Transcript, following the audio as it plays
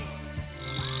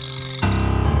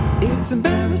It's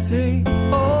embarrassing,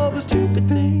 all the stupid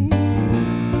things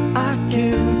I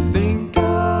can think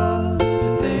of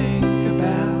to think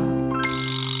about.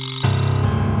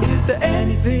 Is there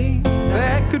anything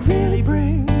that could really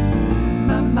bring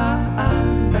my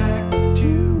mind back to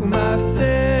my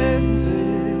senses?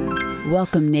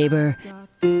 Welcome, neighbor,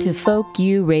 to Folk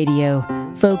U Radio,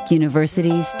 Folk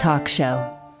University's talk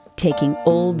show, taking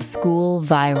old school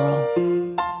viral.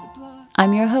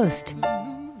 I'm your host,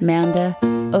 Amanda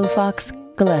O'Fox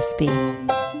Gillespie.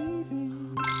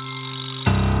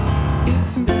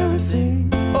 It's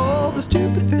embarrassing, all the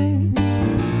stupid things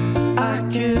I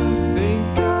can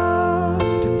think of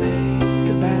to think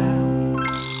about.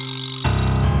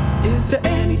 Is there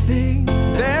anything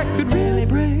that could really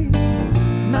bring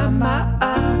my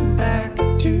mind back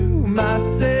to my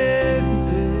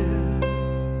senses?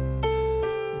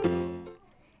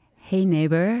 Hey,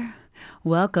 neighbor.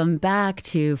 Welcome back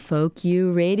to Folk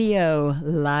U Radio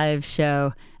live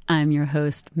show. I'm your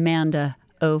host, Amanda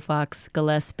O'Fox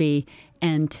Gillespie,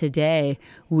 and today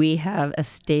we have a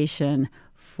station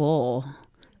full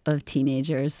of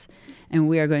teenagers, and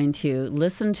we are going to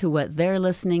listen to what they're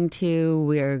listening to.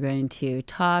 We are going to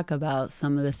talk about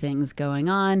some of the things going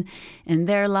on in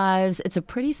their lives. It's a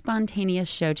pretty spontaneous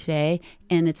show today,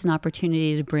 and it's an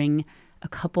opportunity to bring a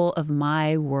couple of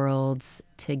my worlds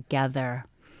together.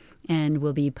 And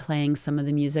we'll be playing some of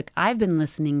the music I've been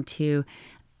listening to.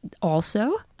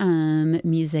 Also,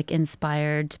 music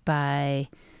inspired by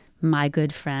my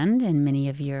good friend and many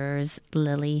of yours,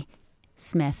 Lily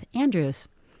Smith Andrews.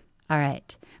 All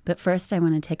right. But first, I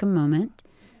want to take a moment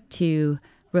to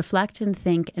reflect and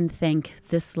thank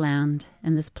this land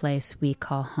and this place we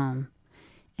call home,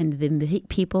 and the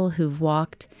people who've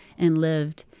walked and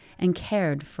lived and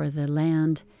cared for the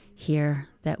land here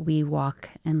that we walk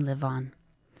and live on.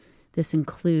 This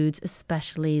includes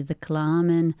especially the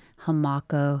Tla'amin,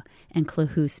 Hamako, and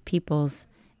Klahoose peoples,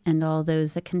 and all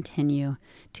those that continue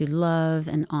to love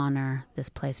and honor this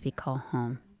place we call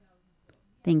home.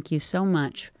 Thank you so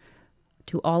much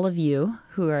to all of you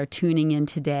who are tuning in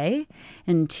today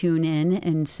and tune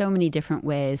in so many different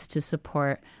ways to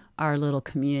support our little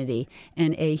community.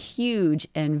 And a huge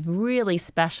and really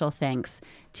special thanks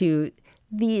to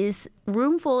these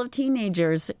room full of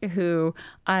teenagers who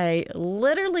I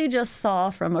literally just saw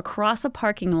from across a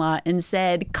parking lot and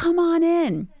said, come on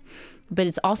in. But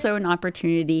it's also an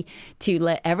opportunity to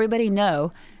let everybody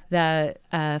know that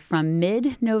from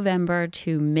mid-November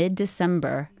to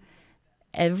mid-December,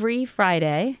 every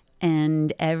Friday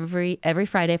and every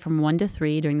Friday from 1 to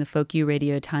 3 during the Folk U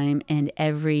Radio time, and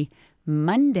every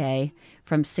Monday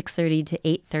from 6:30 to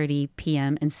 8:30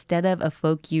 p.m. instead of a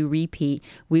Folk U repeat,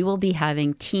 we will be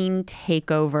having Teen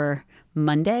Takeover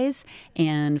Mondays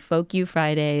and Folk U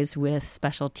Fridays with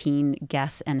special teen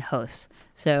guests and hosts.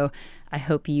 So I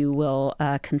hope you will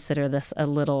consider this a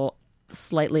little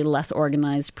slightly less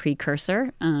organized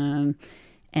precursor,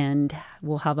 and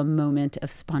we'll have a moment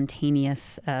of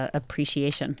spontaneous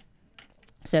appreciation.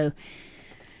 So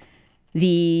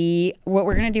what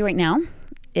we're going to do right now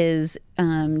is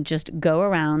just go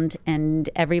around, and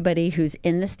everybody who's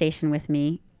in the station with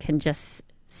me can just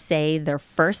say their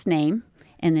first name,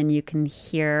 and then you can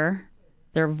hear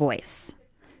their voice.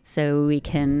 So we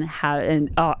can have,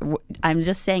 and I'm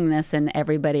just saying this, and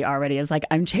everybody already is like,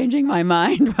 I'm changing my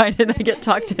mind. Why did I get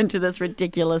talked into this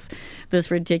ridiculous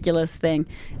thing?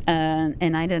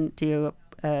 And I didn't do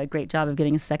a great job of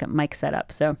getting a second mic set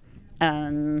up. So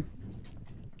I'm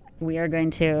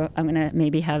going to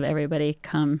maybe have everybody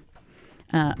come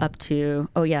up to,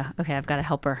 I've got a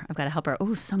helper.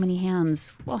 Oh, so many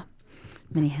hands. Whoa,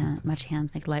 much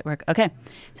hands make light work. Okay,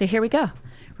 so here we go.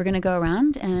 We're going to go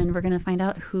around and we're going to find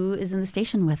out who is in the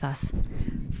station with us.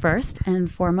 First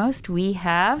and foremost, we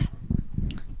have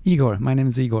Igor. My name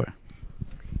is Igor.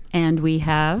 And we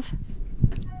have...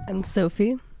 I'm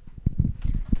Sophie.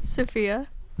 Sophia.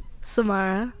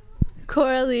 Samara.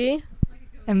 Coralie.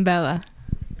 And Bella.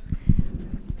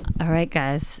 All right,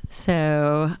 guys.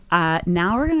 So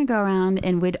now we're going to go around,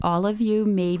 and would all of you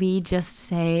maybe just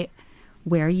say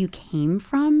where you came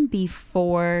from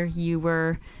before you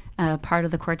were part of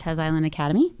the Cortez Island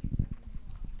Academy?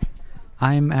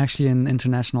 I'm actually an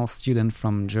international student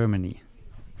from Germany.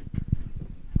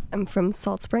 I'm from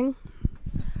Salt Spring.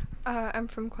 I'm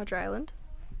from Quadra Island.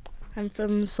 I'm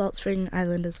from Salt Spring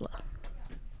Island as well.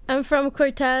 I'm from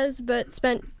Cortez, but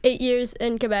spent 8 years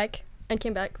in Quebec and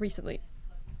came back recently.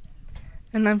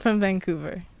 And I'm from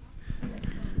Vancouver.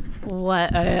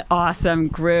 What an awesome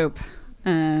group.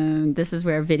 This is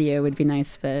where video would be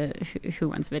nice, but who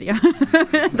wants video?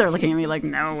 They're looking at me like,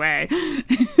 no way.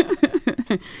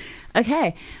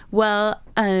 Okay. Well,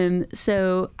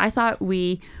 so I thought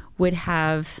we would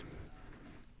have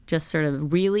just sort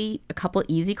of really a couple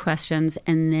easy questions,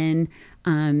 and then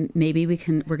maybe we're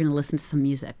going to listen to some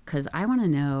music, because I want to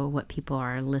know what people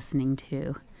are listening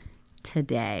to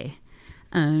today.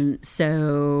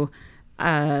 So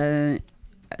we're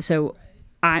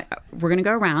going to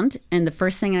go around, and the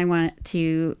first thing I want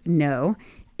to know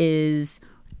is,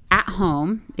 at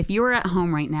home, if you were at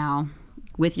home right now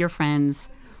with your friends,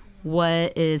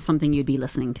 what is something you'd be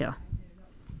listening to?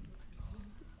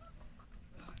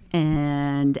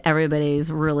 And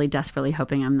everybody's really desperately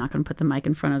hoping I'm not going to put the mic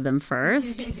in front of them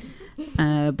first.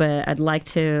 But I'd like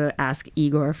to ask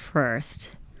Igor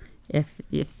first, if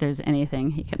there's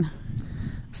anything he can.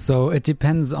 So it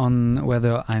depends on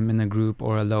whether I'm in a group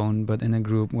or alone, but in a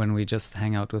group, when we just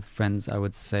hang out with friends, I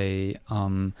would say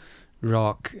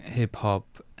rock,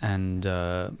 hip-hop, and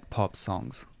pop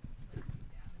songs.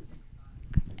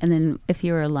 And then if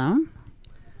you're alone?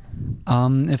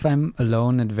 If I'm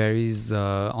alone, it varies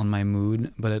on my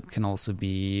mood, but it can also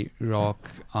be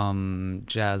rock,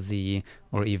 jazzy,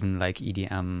 or even like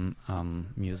EDM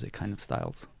music kind of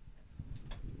styles.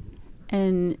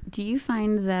 And do you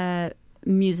find that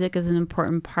music is an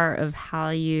important part of how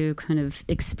you kind of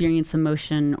experience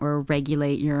emotion or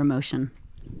regulate your emotion?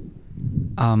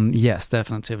 Yes,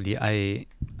 definitely. I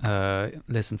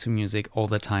listen to music all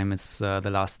the time. It's the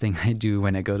last thing I do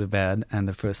when I go to bed, and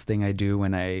the first thing I do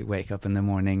when I wake up in the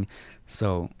morning.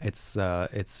 So it's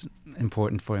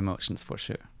important for emotions, for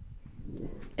sure.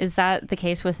 Is that the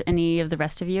case with any of the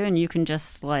rest of you? And you can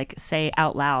just like say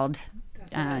out loud.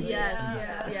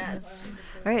 Yes.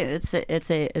 All right,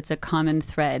 it's a common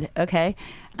thread. Okay,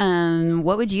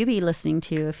 what would you be listening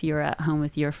to if you were at home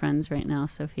with your friends right now,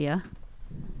 Sophia?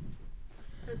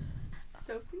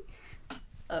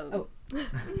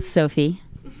 Sophie.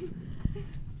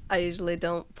 I usually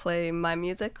don't play my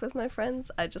music with my friends.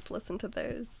 I just listen to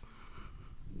theirs.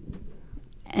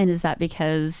 And is that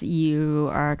because you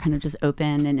are kind of just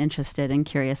open and interested and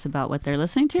curious about what they're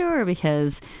listening to, or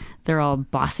because they're all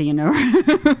bossy and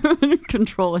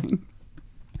controlling?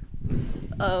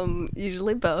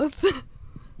 Usually both.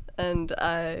 And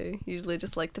I usually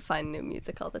just like to find new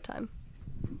music all the time.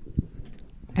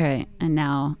 All right, and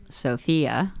now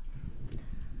Sophia.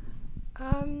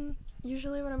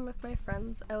 Usually when I'm with my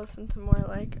friends, I listen to more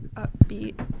like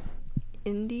upbeat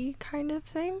indie kind of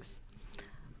things.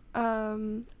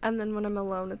 And then when I'm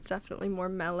alone, it's definitely more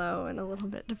mellow and a little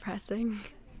bit depressing.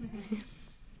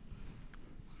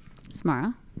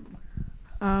 Samara?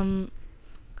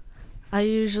 I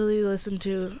usually listen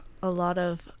to a lot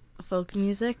of folk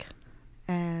music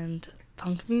and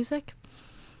punk music,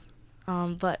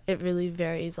 but it really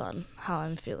varies on how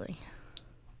I'm feeling.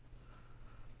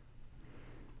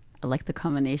 I like the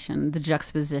combination, the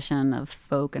juxtaposition of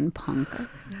folk and punk.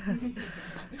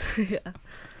 Yeah.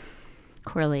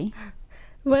 Coralie?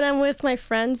 When I'm with my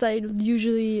friends, I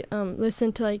usually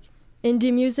listen to like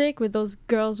indie music with those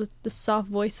girls with the soft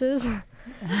voices.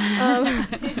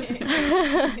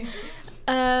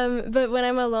 But when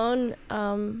I'm alone,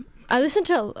 I listen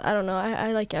to, I don't know,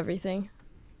 I like everything.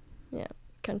 Yeah,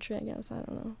 country, I guess, I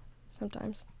don't know,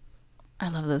 sometimes. I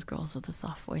love those girls with the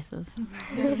soft voices.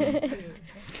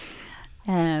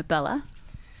 Bella?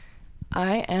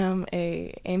 I am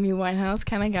a Amy Winehouse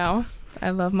kind of gal.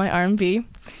 I love my R&B.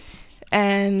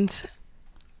 And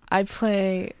I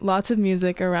play lots of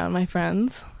music around my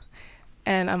friends.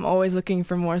 And I'm always looking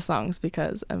for more songs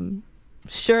because I'm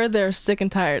sure they're sick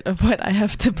and tired of what I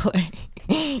have to play.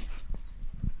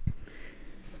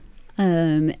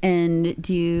 And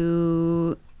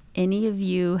do any of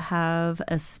you have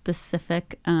a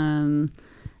specific song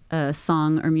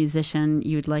or musician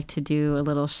you'd like to do a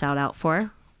little shout out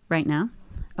for right now?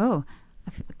 Oh,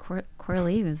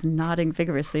 Coralie was nodding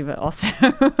vigorously, but also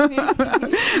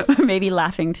maybe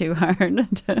laughing too hard.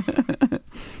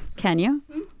 Can you?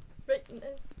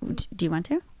 Do you want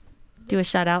to do a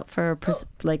shout out for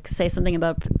like say something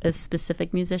about a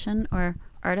specific musician or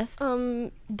artist?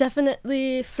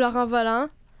 Definitely Florent Volant,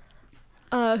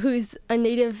 who's a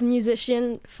native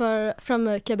musician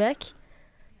from Quebec.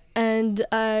 And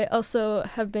I also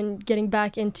have been getting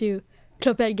back into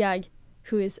Clopel Gag,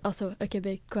 who is also a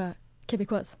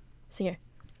Québécoise singer.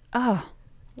 Oh,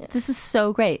 yeah. This is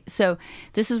so great. So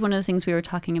this is one of the things we were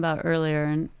talking about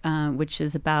earlier, which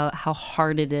is about how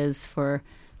hard it is for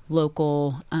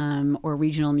local or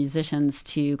regional musicians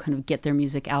to kind of get their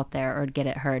music out there or get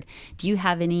it heard. Do you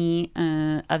have any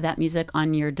of that music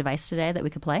on your device today that we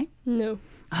could play? No.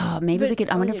 Oh, maybe we could.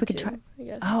 I wonder if we could try.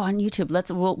 Oh, on YouTube.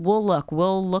 We'll look.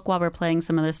 We'll look while we're playing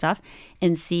some other stuff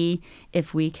and see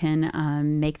if we can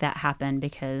make that happen,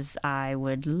 because I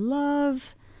would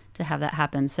love have that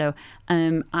happen. So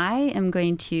I am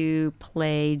going to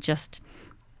play just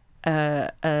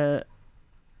a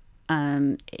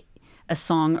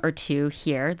song or two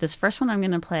here. This first one I'm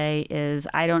going to play is,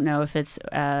 I don't know if it's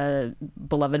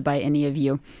beloved by any of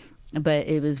you, but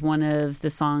it was one of the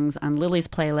songs on Lily's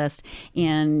playlist.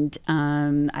 And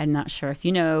I'm not sure if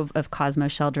you know of Cosmo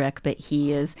Sheldrick, but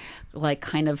he is like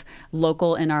kind of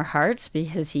local in our hearts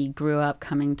because he grew up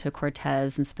coming to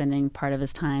Cortez and spending part of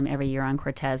his time every year on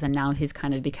Cortez. And now he's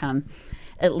kind of become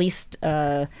at least,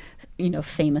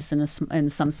 famous in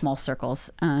some small circles.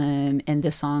 And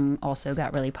this song also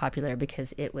got really popular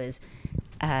because it was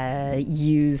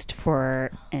used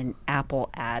for an Apple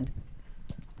ad.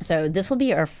 So this will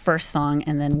be our first song,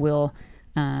 and then we'll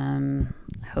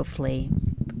hopefully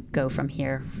go from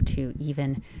here to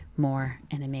even more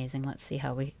and amazing. Let's see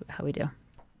how we do.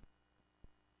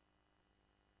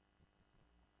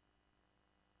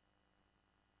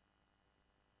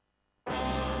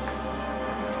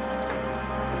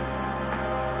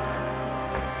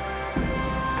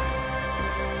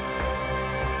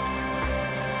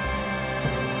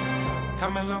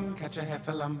 Come along, catch a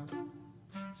heffalump.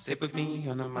 Sit with me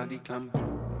on a muddy clump.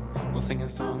 We'll sing a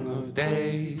song of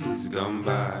days gone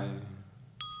by.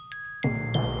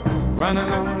 Run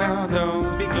along now,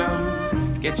 don't be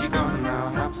glum. Get you gone now,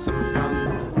 have some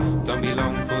fun. Don't be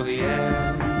long for the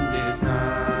end is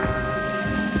nigh.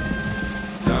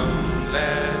 Don't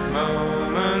let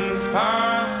moments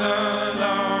pass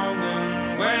along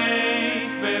and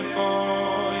waste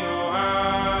before your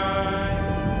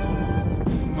eyes.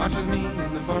 March with me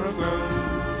in the borough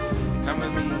groves. Come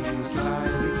with me in the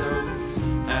slimy toes,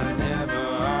 and never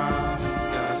ask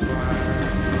us why.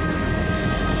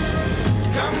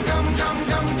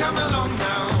 Come along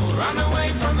now, run away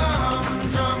from the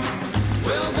humdrum.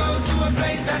 We'll go to a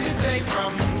place that is safe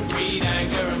from greed,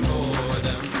 anger and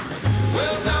boredom.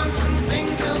 We'll dance and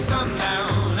sing till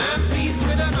sundown and feast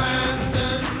with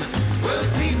abandon. We'll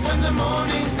sleep when the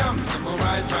morning comes and we'll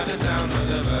rise by the sound of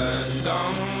the bird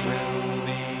song. We'll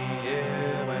be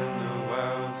here when the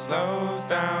world slows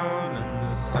down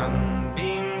and the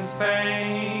sunbeams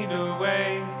fade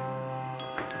away,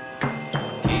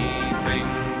 keeping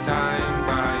time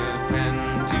by a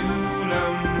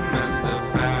pendulum as the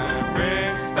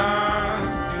fabric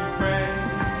starts to fray.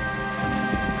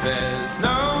 There's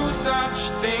no such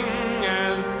thing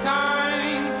as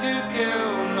time to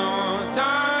kill nor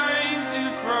time to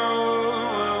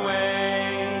throw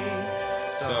away.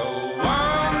 So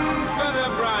once for the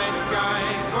bright sky,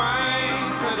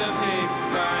 twice for the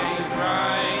pigsty,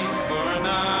 thrice for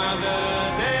another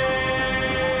day.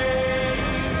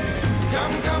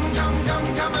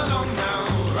 Come along now,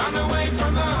 run away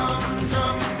from the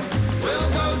humdrum. We'll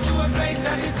go to a place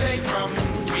that is safe from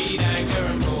greed, anger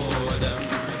and boredom.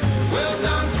 We'll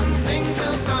dance and sing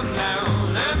till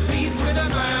sundown and feast with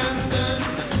abandon.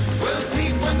 We'll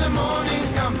sleep when the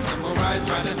morning comes and we'll rise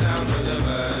by the sound of the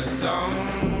bird song.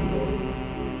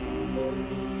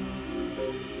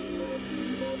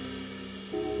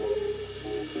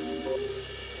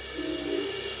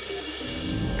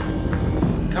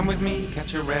 Come with me,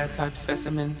 catch a rare type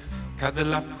specimen.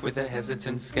 Cuddle up with a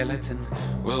hesitant skeleton.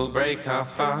 We'll break our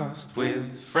fast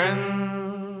with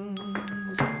friends.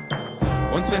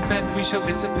 Once we're fed, we shall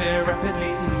disappear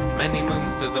rapidly. Many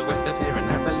moons to the west of here and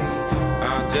happily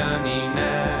our journey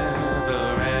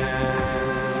never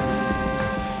ends.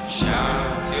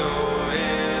 Shut your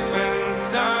ears when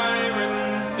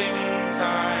sirens sing.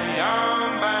 Tie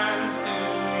armbands to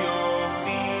your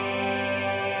feet.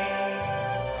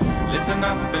 Listen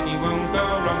up and you won't go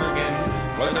wrong again.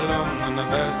 Float along on the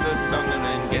verseless song and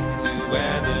then get to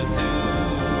where the two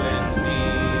ends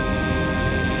meet.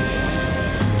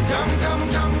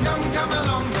 Come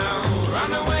along now,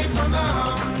 run away from the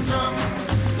humdrum.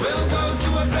 We'll go to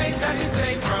a place that is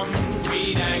safe from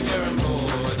greed, anger and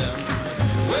boredom.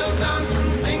 We'll dance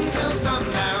and sing till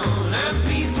sundown and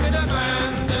feast with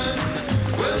abandon.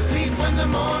 We'll sleep when the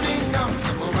morning comes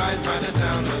and we'll rise by the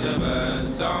sound of the bird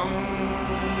song.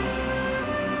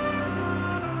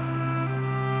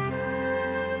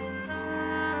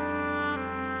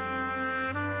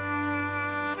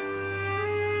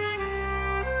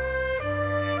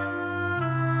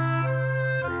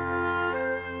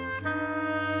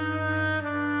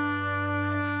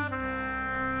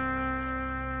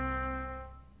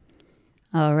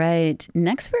 All right.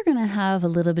 Next, we're going to have a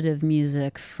little bit of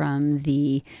music from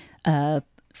the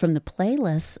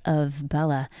playlist of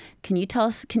Bella. Can you tell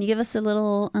us? Can you give us a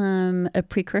little a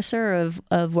precursor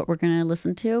of what we're going to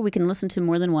listen to? We can listen to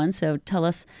more than one. So tell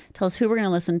us who we're going to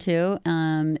listen to,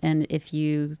 and if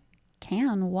you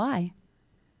can, why?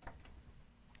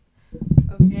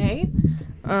 Okay.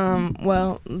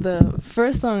 Well, the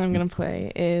first song I'm going to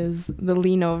play is The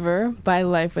Lean Over by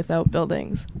Life Without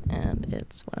Buildings, and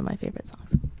it's one of my favorite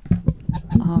songs.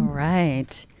 All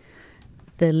right.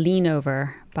 The Lean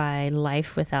Over by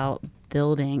Life Without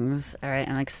Buildings. All right,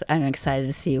 I'm excited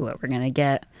to see what we're going to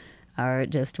get. All right,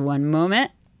 just one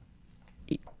moment.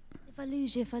 If I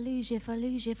lose you, if I lose you, if I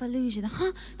lose you, if I lose you, the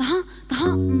huh,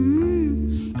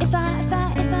 If I,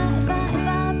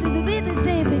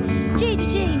 baby, G,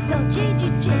 so G, you.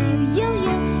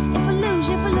 If I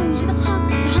lose you, the huh,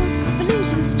 if I lose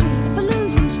you in the street, if I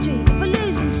lose you in the street, if I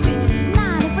lose you in the street,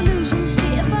 nah, if I lose you in the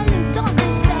street, if I lose, don't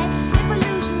they say, if I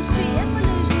lose you in the street, if I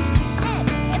lose you in the street, hey,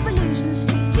 if I lose you in the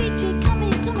street, G, come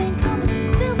in,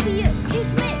 feel for you,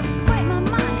 kiss me, break my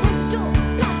mind, close the door,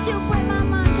 black steel, break my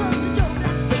mind, close the door,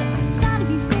 black steel, sound of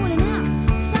you falling out,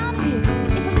 sound of you,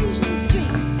 if I lose you in the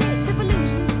street, six, if I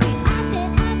lose you in the street, I said,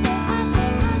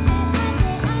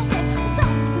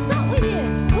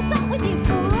 what's up with you,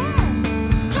 for us,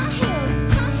 high heels,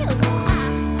 MBV,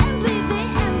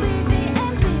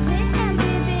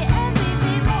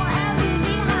 more MBV,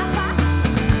 high five,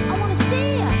 I wanna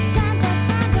see ya, stand up,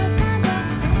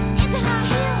 in the high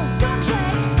heels, don't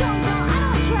trade, I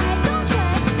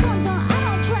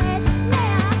don't trade, may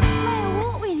I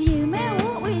walk with you,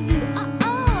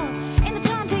 in the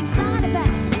time takes slide back,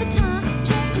 in the time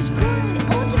changes cooling, the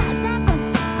automatic San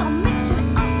Francisco mix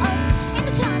with in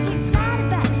the time takes slide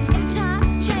back, in the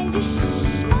time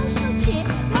changes, emotional chick,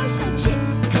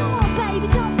 come on baby,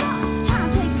 don't bust, time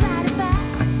takes slide back,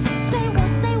 say what,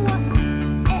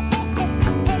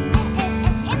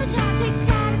 in the time takes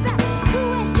slide back, who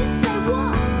else just say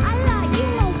what, I like you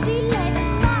mostly late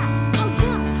at night,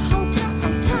 hold tight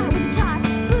with the tide,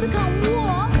 booty come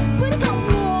warm,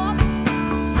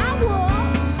 I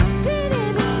walk, baby,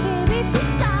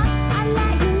 freestyle, I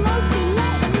like you mostly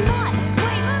late at night,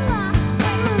 wait my mind,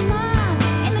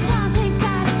 in the time takes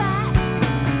slide back,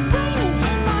 raining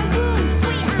in my room,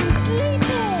 sweet and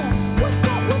sleepy, what's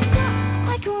up, I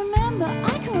can remember,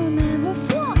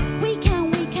 what, we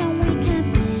can,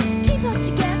 keep us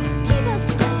together, keep up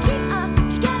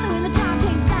together, in the time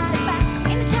takes slide back,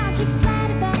 in the time takes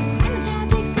slide back, in the time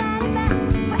takes slide back,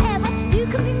 forever, you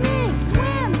can be me, swear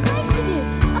I'm the face of you,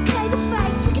 okay, the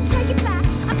face, we can take it back,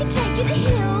 I can take you to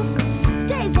hills,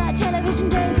 days like television,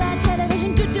 do, days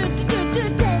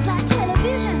like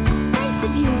television, face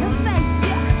of you, the face of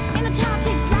you, in the time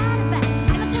takes slide back,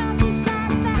 in the time takes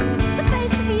slide back, the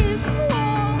face of you,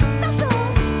 whoa, that's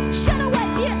all, should I wait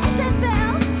for you,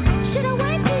 SFL, should I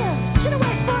wait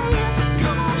for you,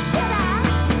 come on, should I,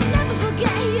 never forget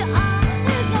who you are,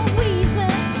 there's no reason,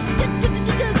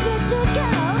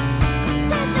 girls,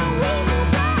 there's no reason,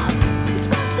 what's up,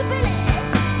 responsibility,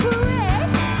 for it,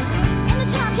 in the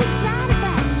time takes slide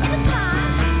back, in the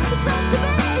time,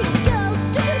 responsibility, girls,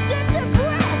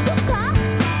 breath, what's up,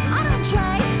 I don't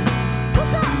trade,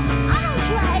 what's up, I don't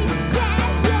trade,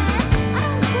 yeah, I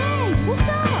don't trade, what's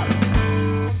up,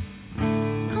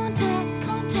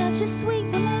 contact, just sweet,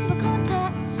 remember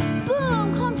contact,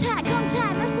 boom, contact,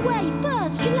 that's the way,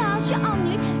 first, you last, you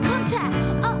only, contact,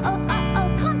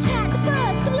 contact, the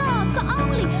first, the last, the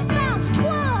only, bounce, twirl,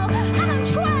 I don't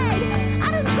trade,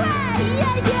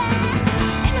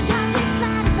 yeah, in the time takes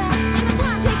slide back, in the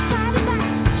time takes slide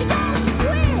back, she don't, she's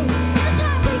sweet, in the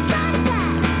time takes slide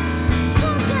back,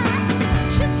 contact,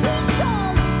 she's sweet, she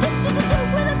don't,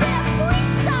 with a bit of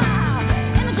freestyle,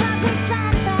 in the time takes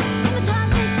slide back, in the time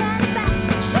takes slide back,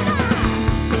 should I,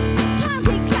 time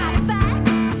takes slide back,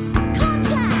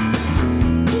 contact,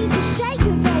 he's the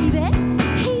shaker, baby,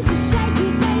 he's the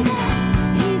shaker, baby,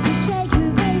 he's the shaker,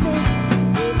 baby,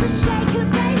 he's the shaker,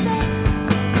 baby,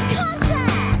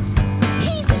 contact,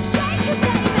 he's the shaker,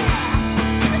 baby,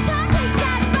 in the time takes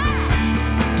slide back,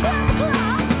 12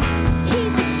 o'clock,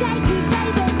 he's the shaker,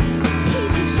 baby,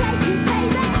 he's the shaker,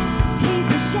 baby, he's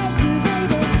the shaker,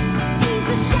 baby, he's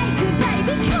the shaker,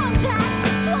 baby, contact,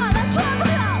 swallow, 12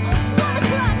 o'clock, 1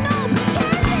 o'clock, no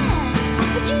pretending,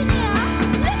 Virginia,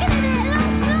 looking at it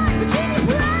last night, Virginia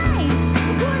play,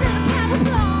 we're going to the power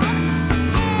plant,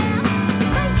 and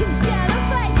bacon together,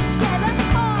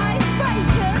 oh, it's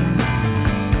bacon,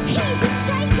 he's the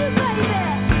shaker, baby,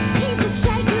 he's the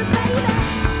shaker, baby,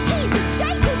 he's the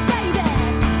shaker, baby,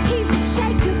 he's the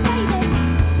shaker, baby,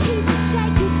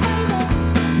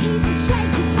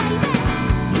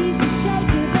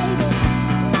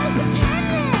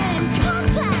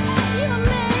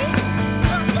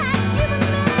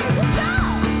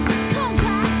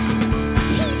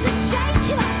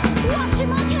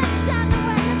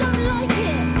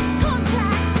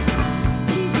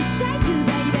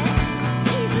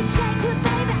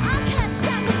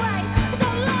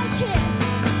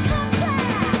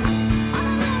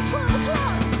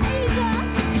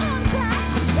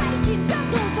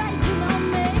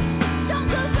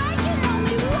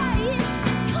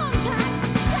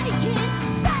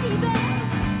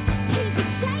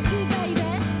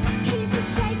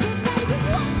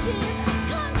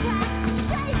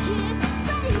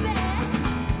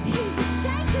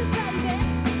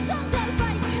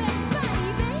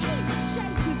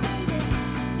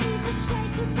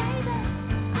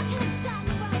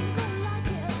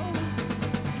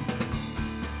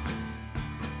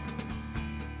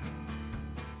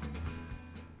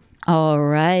 All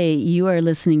right. You are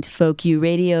listening to Folk U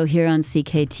Radio here on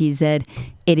CKTZ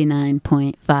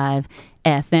 89.5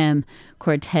 FM,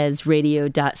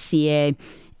 CortezRadio.ca.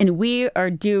 And we are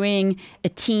doing a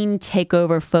teen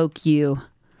takeover Folk U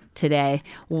today.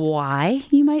 Why,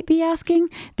 you might be asking?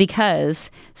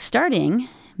 Because starting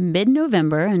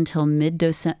mid-November until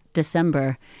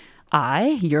mid-December,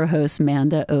 I, your host,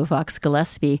 Manda O. Fox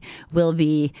Gillespie, will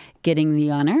be getting the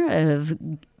honor of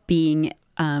being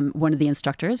one of the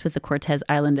instructors with the Cortez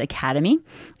Island Academy.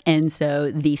 And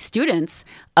so the students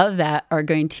of that are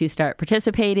going to start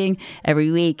participating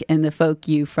every week in the Folk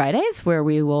U Fridays, where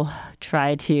we will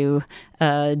try to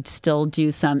still do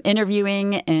some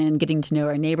interviewing and getting to know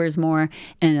our neighbors more.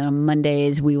 And on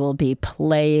Mondays, we will be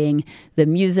playing the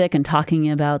music and talking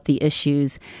about the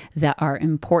issues that are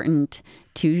important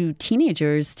to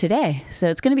teenagers today. So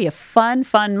it's going to be a fun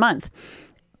month.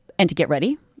 And to get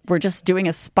ready, we're just doing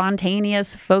a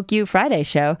spontaneous Folk U Friday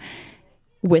show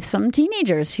with some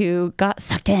teenagers who got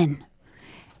sucked in.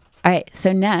 All right,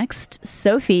 so next,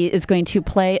 Sophie is going to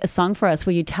play a song for us.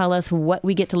 Will you tell us what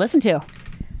we get to listen to?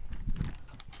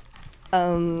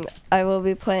 I will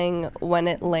be playing When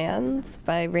It Lands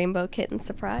by Rainbow Kitten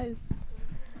Surprise.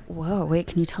 Whoa, wait,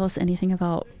 can you tell us anything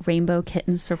about Rainbow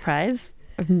Kitten Surprise?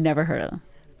 I've never heard of them.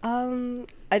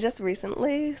 I just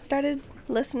recently started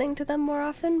listening to them more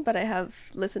often, but I have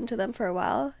listened to them for a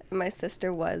while. My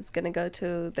sister was going to go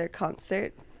to their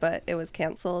concert, but it was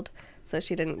canceled, so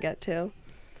she didn't get to.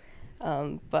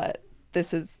 But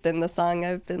this has been the song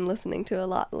I've been listening to a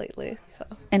lot lately. So.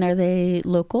 And are they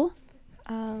local?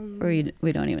 Or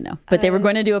we don't even know. But they were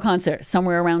going to do a concert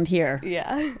somewhere around here.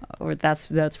 Yeah. Or that's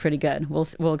pretty good.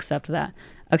 We'll accept that.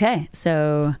 Okay,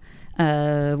 so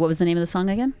what was the name of the song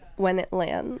again? When It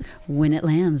Lands. When It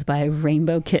Lands by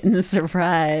Rainbow Kitten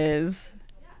Surprise.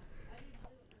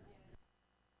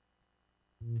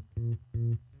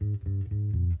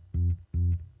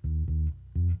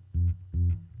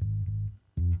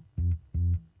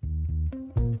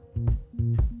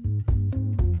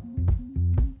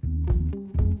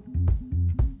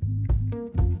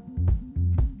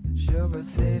 Sugar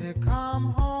City,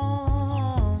 come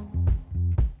home.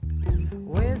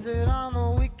 Visit on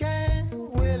the weekend,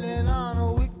 willing on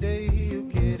a weekday. You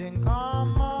kidding?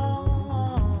 Come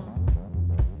on.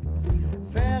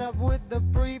 Fed up with the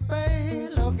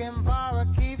prepaid, looking for a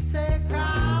keepsake.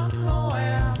 I'm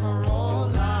nowhere to roll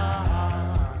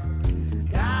line,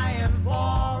 dying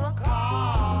for a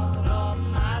card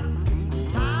on my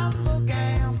sleeve. I'm the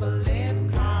gambling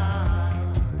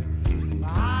kind,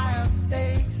 higher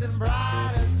stakes and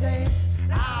brighter takes.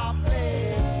 I'll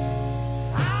play.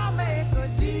 I'll make a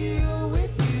deal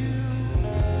with you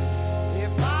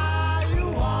if all you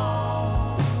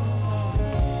want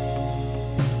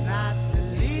is not to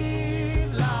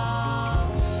leave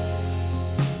long,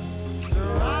 to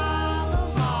run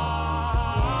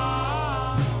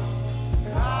along.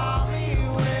 Call me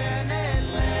when it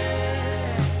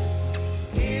lands,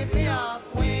 hit me up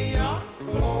when you're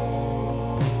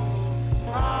close.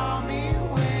 Call me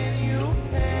when you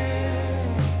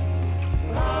can.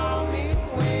 Call me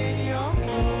when you're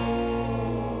close.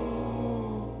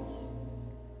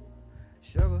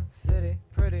 Sugar City,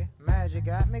 pretty magic,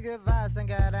 got me good vibes. Thank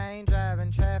God I ain't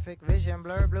driving traffic. Vision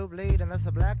blur, blue bleed, unless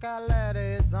a blackout ladder.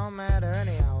 It don't matter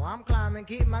anyhow. I'm climbing,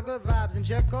 keep my good vibes in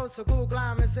check. Coast for cool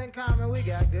climates in common. We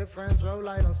got good friends, roll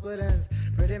light on split ends.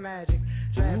 Pretty magic,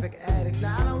 traffic addicts.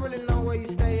 Now I don't really know where you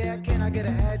stay at. Can I get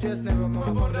an address? Never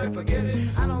mind, my phone dead, forget it.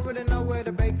 I don't really know where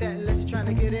to bake that unless you're trying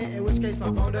to get in which case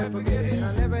my phone dead, forget it.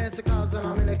 I never answer calls when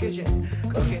I'm in the kitchen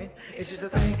cooking. It's just a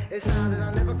thing, it's not that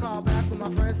I never call back when my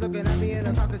friends looking at me in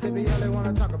the car, cause it be all they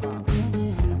wanna talk about.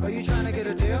 Are you trying to get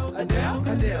a deal? A deal?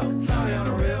 A deal. Sorry on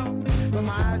the real, but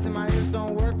my eyes and my ears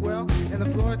don't work well, and the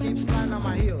floor keeps sliding on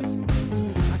my heels.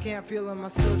 I can't feel them, I'm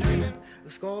still dreaming. The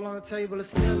skull on the table is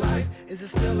still life. Is it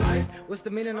still life? What's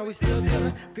the meaning? Are we still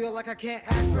dealing? Feel like I can't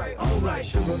act right. Alright,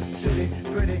 Sugar City,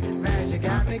 pretty magic.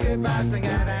 Got me good vibes, thank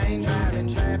God I ain't driving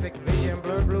traffic. Vision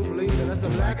blur, blue bleed, unless a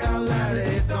blackout ladder.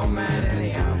 It don't matter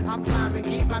anyhow. I'm climbing,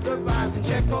 keep my good vibes and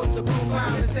check coast so cool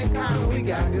climbing. Same kind, we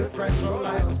got good friends, roll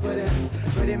light on split ends.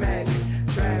 Pretty magic,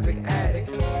 traffic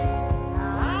addicts.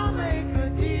 I'll make a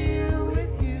deal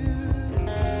with you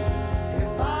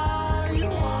if all you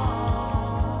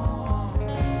want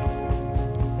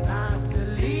is not to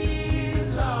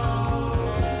leave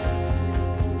long,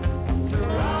 to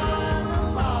run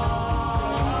along.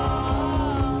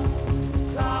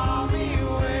 Call me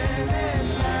when it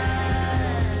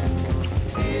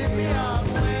lands, hit me up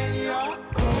when you're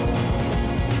close.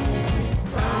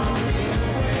 Call me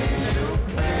when you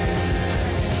can.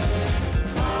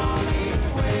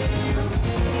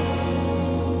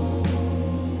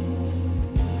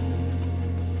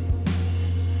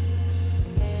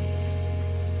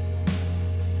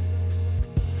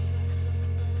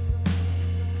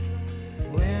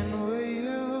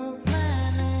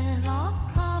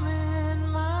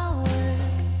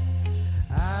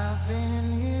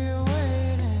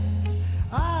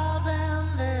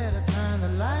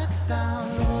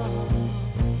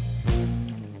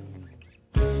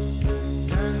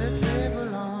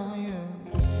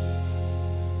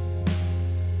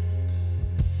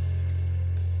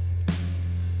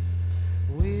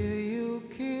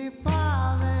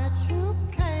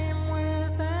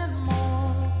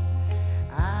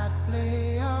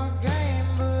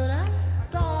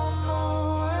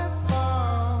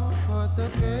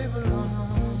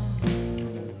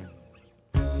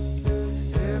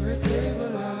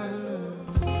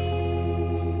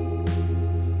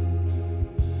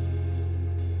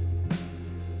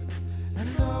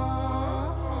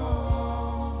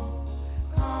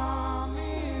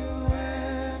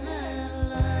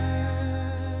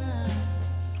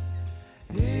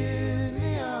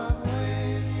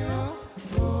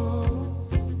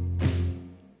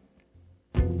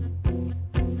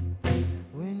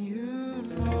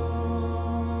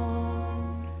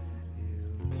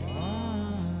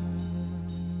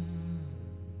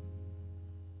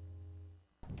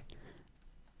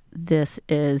 This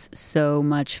is so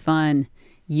much fun.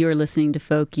 You're listening to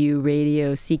Folk U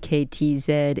Radio,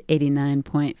 CKTZ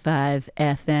 89.5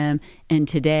 FM. And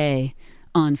today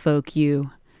on Folk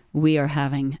U, we are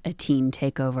having a teen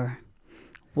takeover.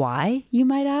 Why, you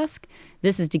might ask?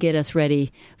 This is to get us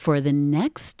ready for the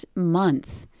next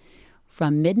month.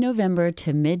 From mid-November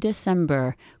to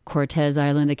mid-December, Cortez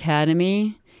Island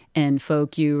Academy and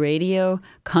Folk U Radio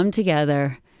come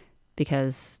together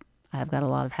because I've got a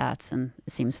lot of hats and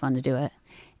it seems fun to do it.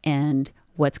 And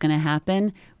what's going to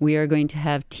happen? We are going to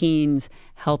have teens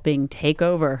helping take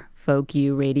over Folk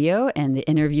U Radio and the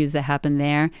interviews that happen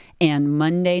there. And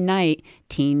Monday night,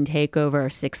 Teen Takeover,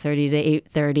 6:30 to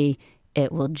 8:30.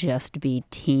 It will just be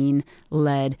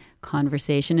teen-led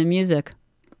conversation and music.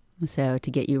 So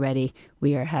to get you ready,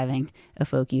 we are having a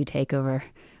Folk U Takeover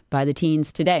by the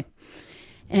teens today.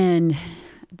 And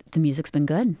the music's been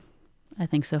good. I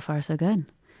think so far so good.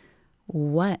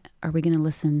 What are we going to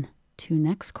listen to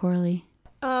next, Coralie?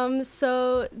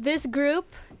 So this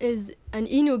group is an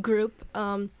Innu group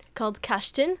called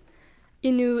Kashtin.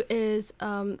 Innu is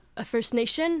a First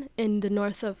Nation in the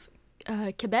north of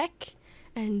Quebec,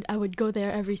 and I would go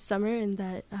there every summer in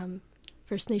that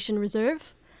First Nation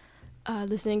reserve,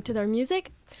 listening to their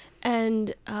music.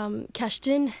 And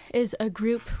Kashtin is a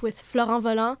group with Florent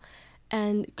Volant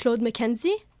and Claude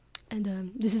McKenzie,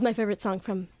 and this is my favorite song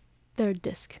from their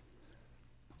disc.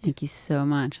 Thank you so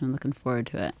much. I'm looking forward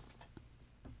to it.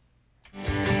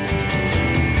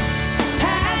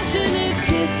 Passionate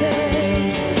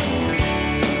kisses,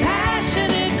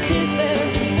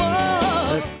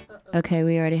 whoa. Okay,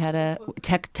 we already had a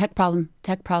tech problem.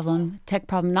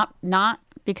 Not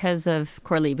because of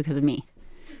Coralie, because of me.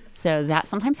 So that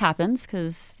sometimes happens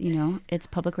because, it's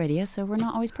public radio, so we're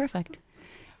not always perfect.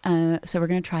 So we're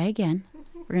going to try again.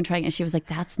 She was like,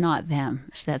 that's not them.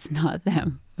 That's not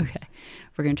them. Okay.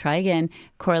 We're going to try again.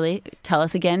 Coralie, tell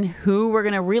us again who we're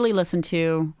going to really listen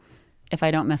to if I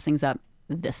don't mess things up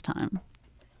this time.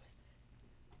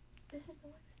 This is the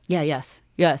one? Yeah, yes.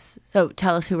 So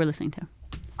tell us who we're listening to.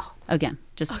 Again,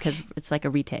 just because it's like a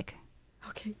retake.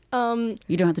 Okay.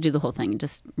 You don't have to do the whole thing.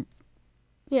 Just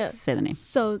say the name.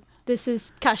 So this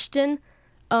is Kashtin,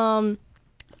 and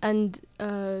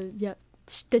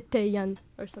Shteteyan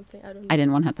or something. I don't know. I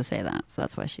didn't want to have to say that, so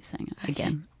that's why she's saying it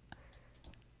again.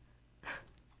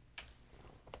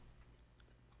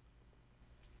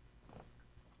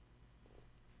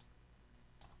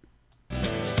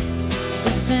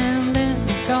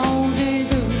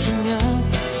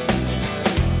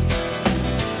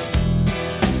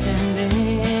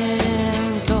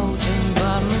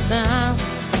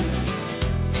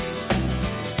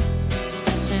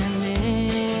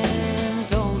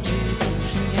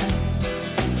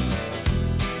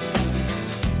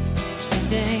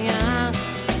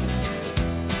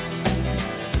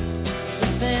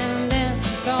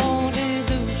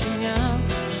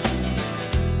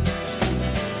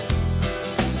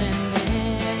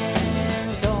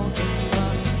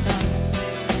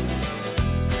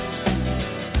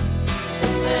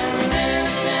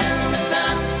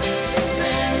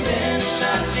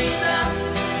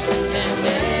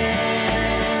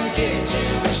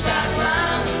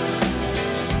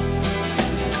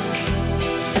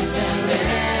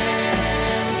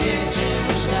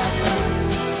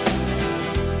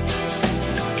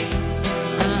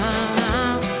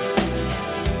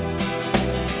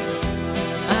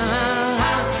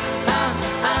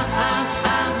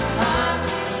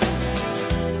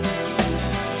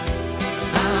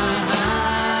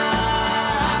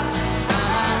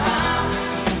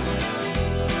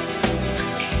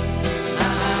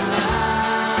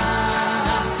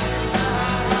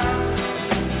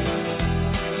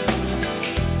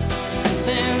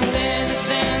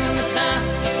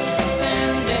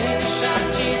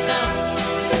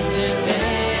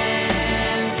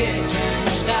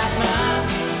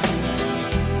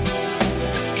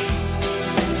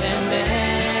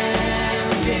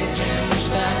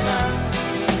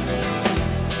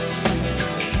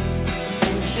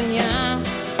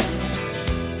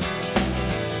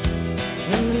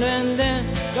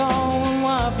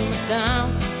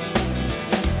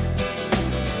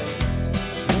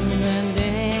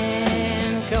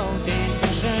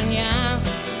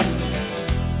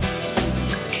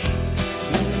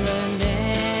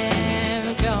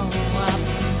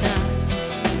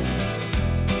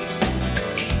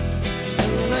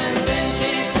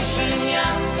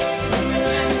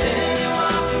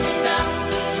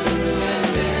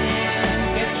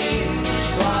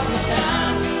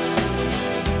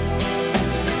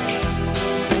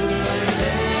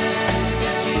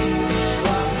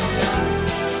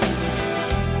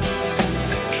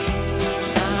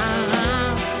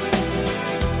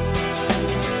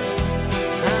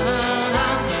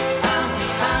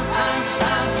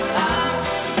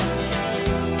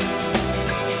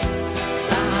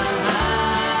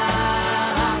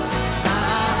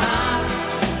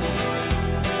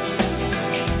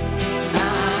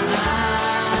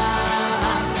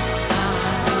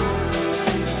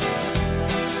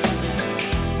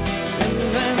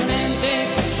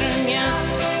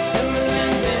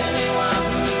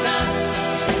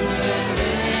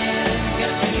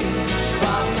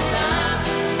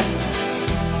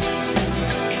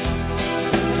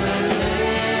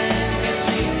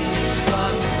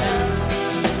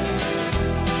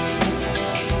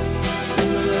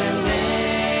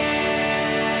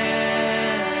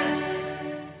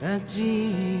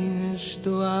 Один,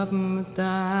 что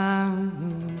обмотаем.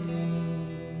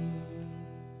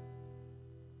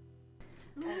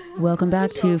 Welcome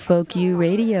back to Folk U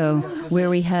Radio, where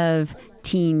we have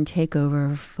Teen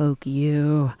Takeover Folk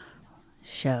U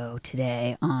show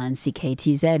today on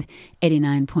CKTZ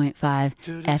 89.5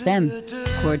 FM,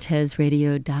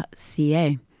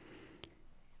 CortezRadio.ca.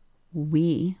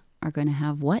 We are going to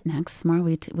have what next? Smar,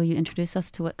 will you introduce us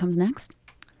to what comes next?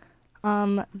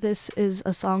 This is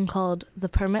a song called The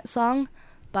Permit Song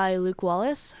by Luke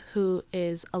Wallace, who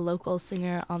is a local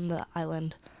singer on the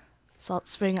island, Salt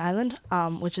Spring Island,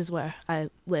 which is where I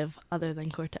live other than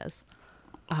Cortez.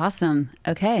 Awesome.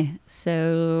 Okay,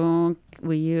 so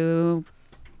will you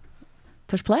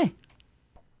push play?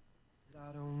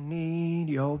 I don't need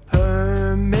your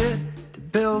permit to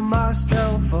build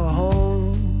myself a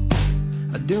home.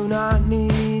 I do not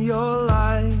need your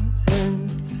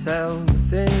license to sell the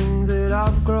things that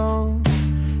I've grown.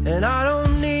 And I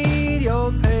don't need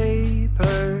your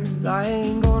papers. I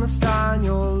ain't gonna sign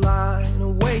your line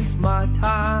or waste my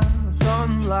time on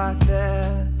something like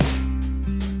that.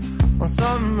 On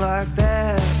something like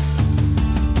that.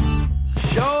 So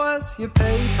show us your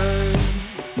papers.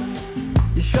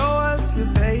 You show us your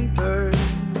papers.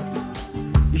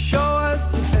 You show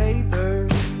us your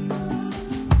papers.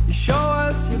 You show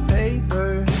us your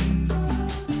papers.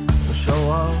 We'll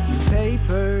show all your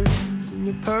papers and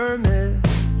your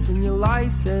permits and your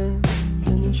license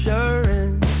and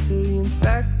insurance to the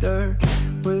inspector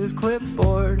with his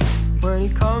clipboard when he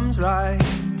comes right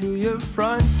to your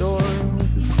front door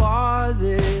with his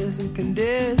clauses and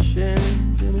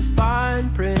conditions and his fine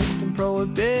print and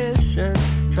prohibitions,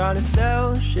 trying to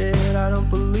sell shit I don't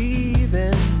believe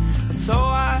in. So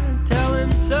I tell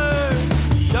him, sir,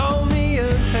 show me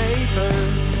your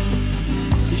papers.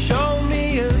 You show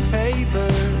me your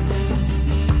papers.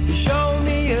 You show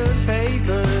me your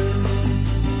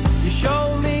papers. You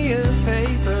show me your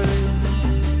papers.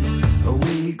 Are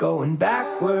we going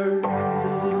backwards?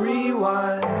 Is it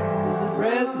rewind? Is it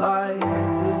red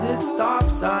lights? Is it stop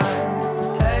signs with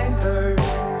the tankers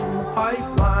and the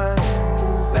pipelines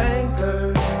and the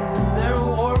bankers and their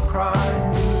war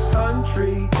crimes in this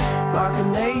country? Like a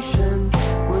nation,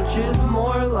 which is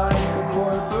more like a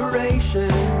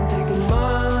corporation, taking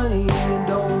money and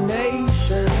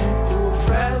donations to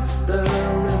oppress the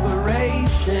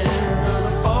liberation of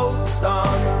the folks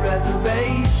on the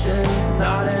reservations.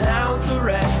 Not an ounce of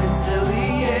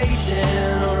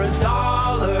reconciliation or a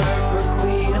dollar for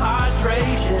clean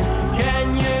hydration.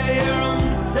 Can you hear them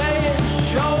saying,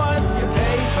 show us your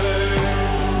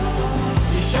papers.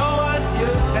 You show us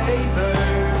your papers.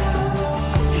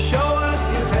 Show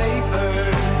us your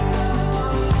papers.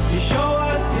 You show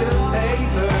us your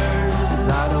papers.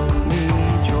 I don't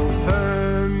need your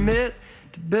permit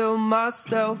to build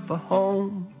myself a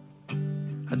home.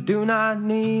 I do not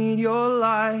need your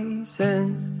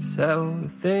license to sell the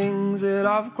things that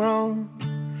I've grown.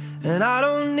 And I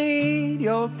don't need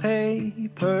your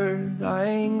papers. I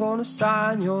ain't gonna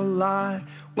sign your line,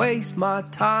 waste my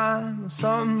time on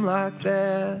something like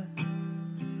that.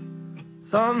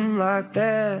 Something like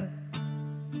that.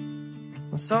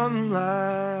 Something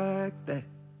like that.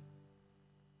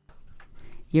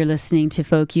 You're listening to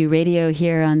Folk U Radio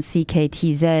here on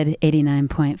CKTZ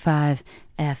 89.5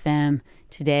 FM.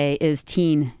 Today is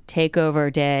Teen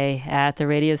Takeover Day at the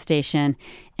radio station,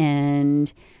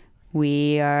 and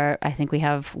I think we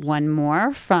have one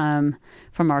more from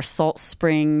our Salt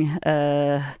Spring,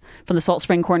 from the Salt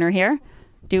Spring corner here.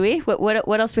 Do we?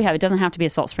 What else do we have? It doesn't have to be a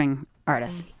Salt Spring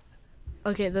artist.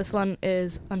 Okay, this one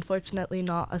is unfortunately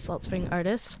not a Salt Spring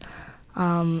artist.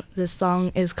 This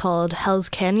song is called Hell's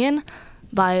Canyon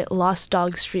by Lost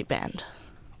Dog Street Band.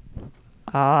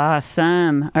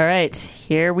 Awesome. All right,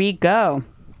 here we go.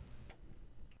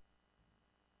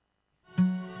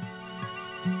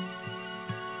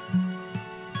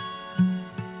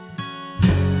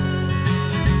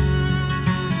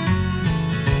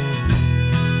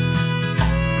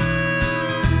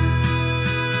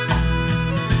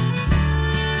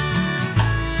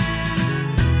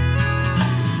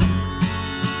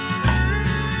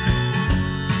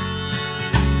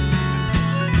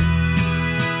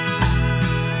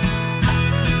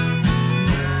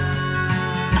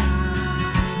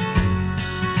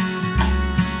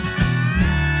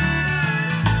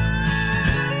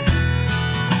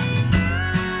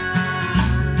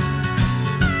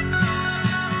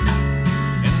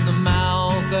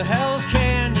 The Hell's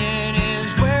Canyon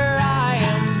is where I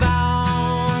am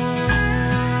bound.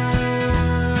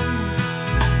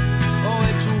 Oh,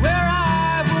 it's where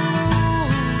I will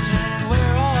lose and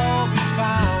where I'll be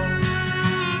found.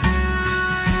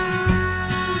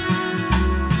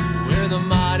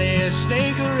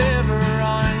 Stinker River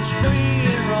runs free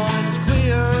and runs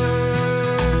clear,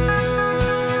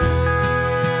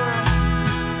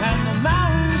 and the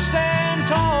mountains stand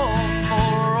tall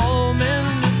for all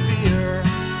men to fear.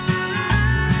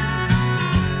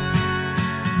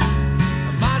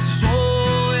 My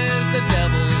soul is the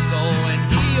devil's, oh, and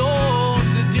he owns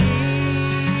the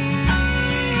deed.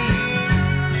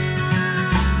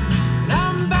 And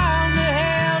I'm bound to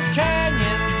Hell's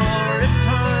Canyon for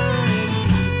eternity.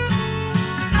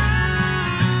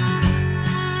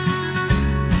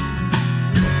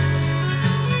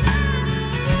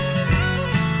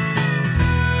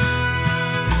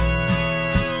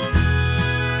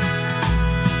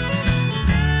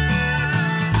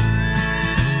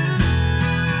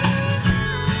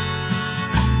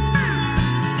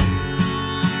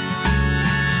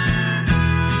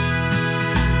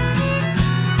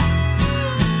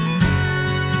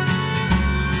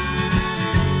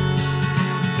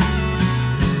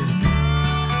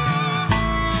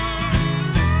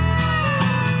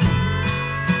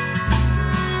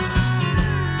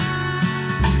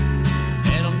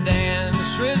 And I'm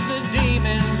dance with the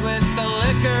demons with the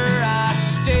liquor I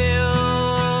steal.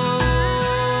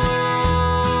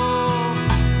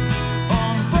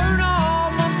 Burn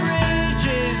all my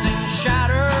bridges and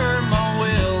shatter my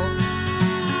will.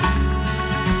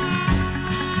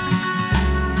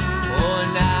 Oh,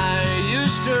 and I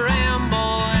used to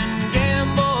ramble and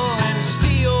gamble and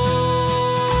steal.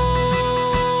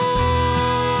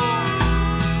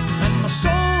 And my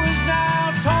soul is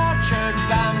now tortured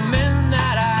by men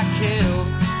that I kill.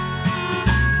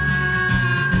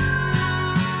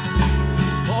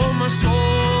 Oh, my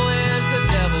soul is the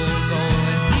devil's, oh,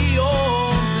 and he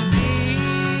owns the deed.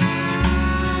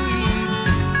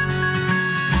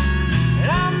 And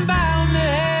I'm bound to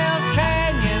Hell's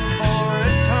Canyon for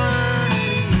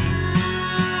eternity.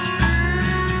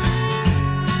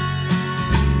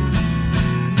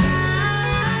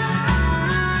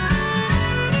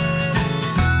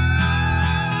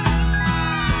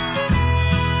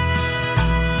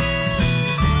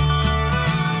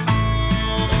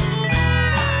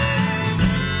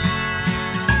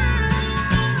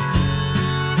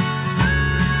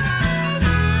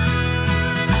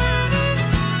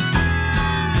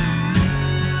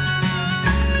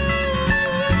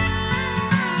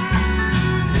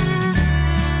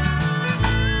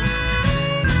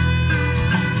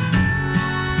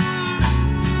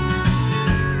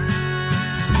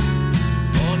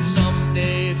 On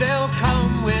someday they'll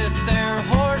come with their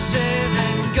horses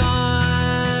and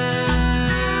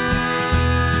guns.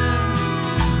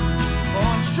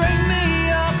 On string me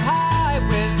up high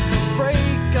with the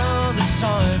break of the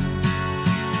sun.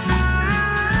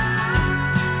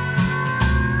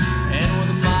 And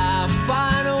with my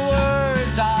final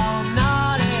words I'll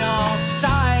nod and I'll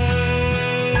sigh.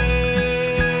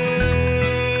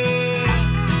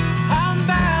 I'm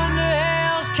bound to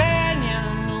Hell's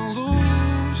Canyon to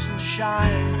lose and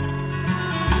shine.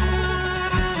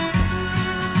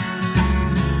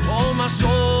 Oh, my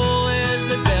soul is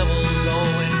the devil's,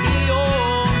 oh, and he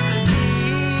owns the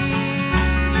deed.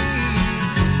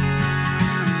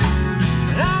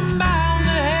 And I'm bound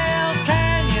to Hell's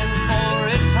Canyon for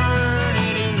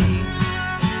eternity.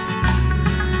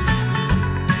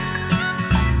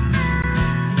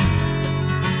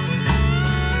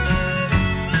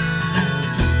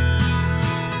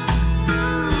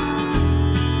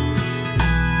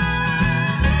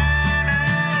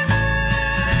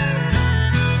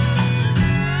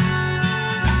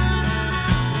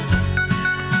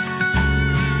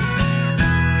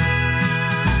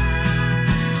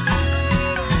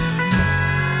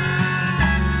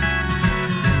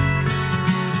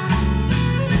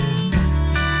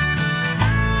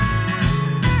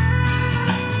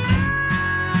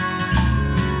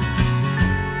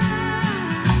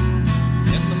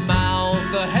 In the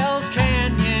mouth of Hell's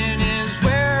Canyon is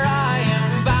where I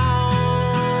am bound.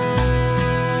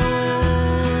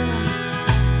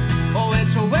 Oh,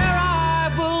 it's where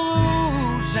I will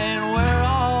lose and where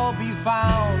I'll be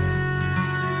found.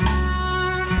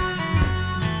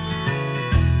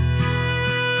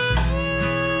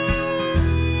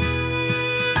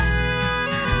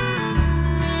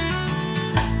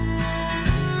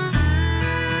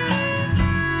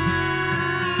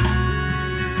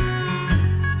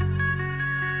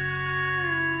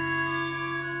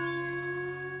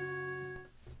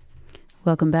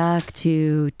 Welcome back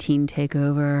to Teen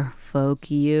Takeover Folk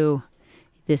U.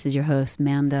 This is your host,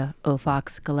 Manda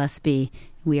O'Fox Gillespie.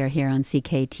 We are here on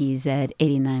CKTZ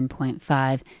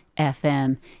 89.5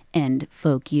 FM, and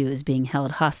Folk U is being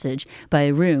held hostage by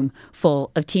a room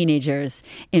full of teenagers,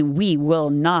 and we will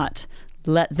not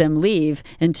let them leave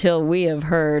until we have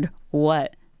heard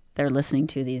what they're listening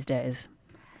to these days.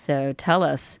 So tell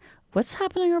us, what's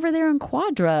happening over there in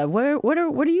Quadra? What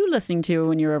are you listening to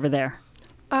when you're over there?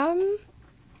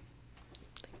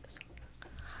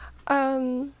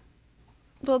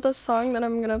 Well, the song that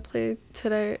I'm gonna play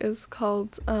today is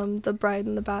called "The Bride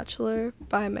and the Bachelor"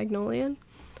 by Magnolian.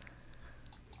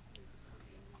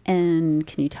 And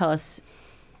can you tell us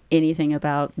anything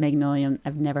about Magnolian?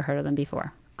 I've never heard of them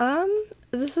before.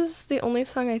 This is the only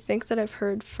song I think that I've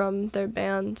heard from their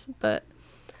band, but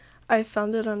I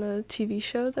found it on a TV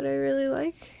show that I really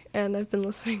like, and I've been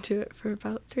listening to it for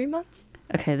about 3 months.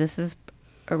 Okay, this is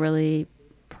a really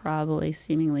probably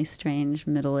seemingly strange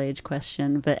middle-aged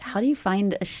question, but how do you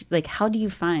find how do you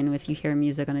find if you hear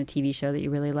music on a TV show that you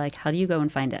really like? How do you go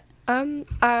and find it?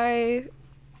 I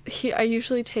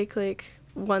usually take like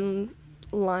one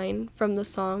line from the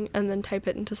song and then type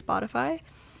it into Spotify.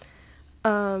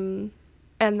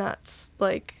 And that's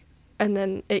like, and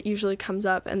then it usually comes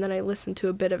up, and then I listen to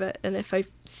a bit of it, and if I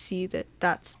see that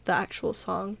that's the actual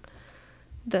song,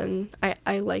 then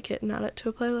I like it and add it to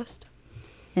a playlist.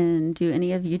 And do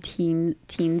any of you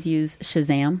teens use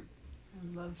Shazam?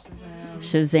 I love Shazam.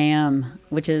 Shazam,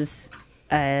 which is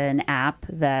an app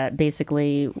that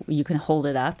basically you can hold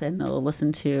it up and it'll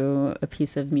listen to a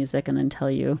piece of music and then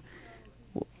tell you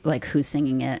like who's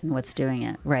singing it and what's doing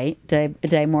it, right?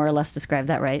 Did I more or less describe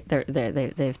that right?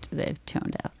 They've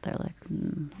toned out. They're like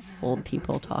old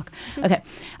people talk. Okay,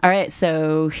 all right.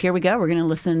 So here we go. We're gonna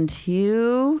listen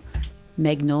to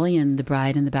Magnolian, The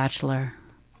Bride and the Bachelor.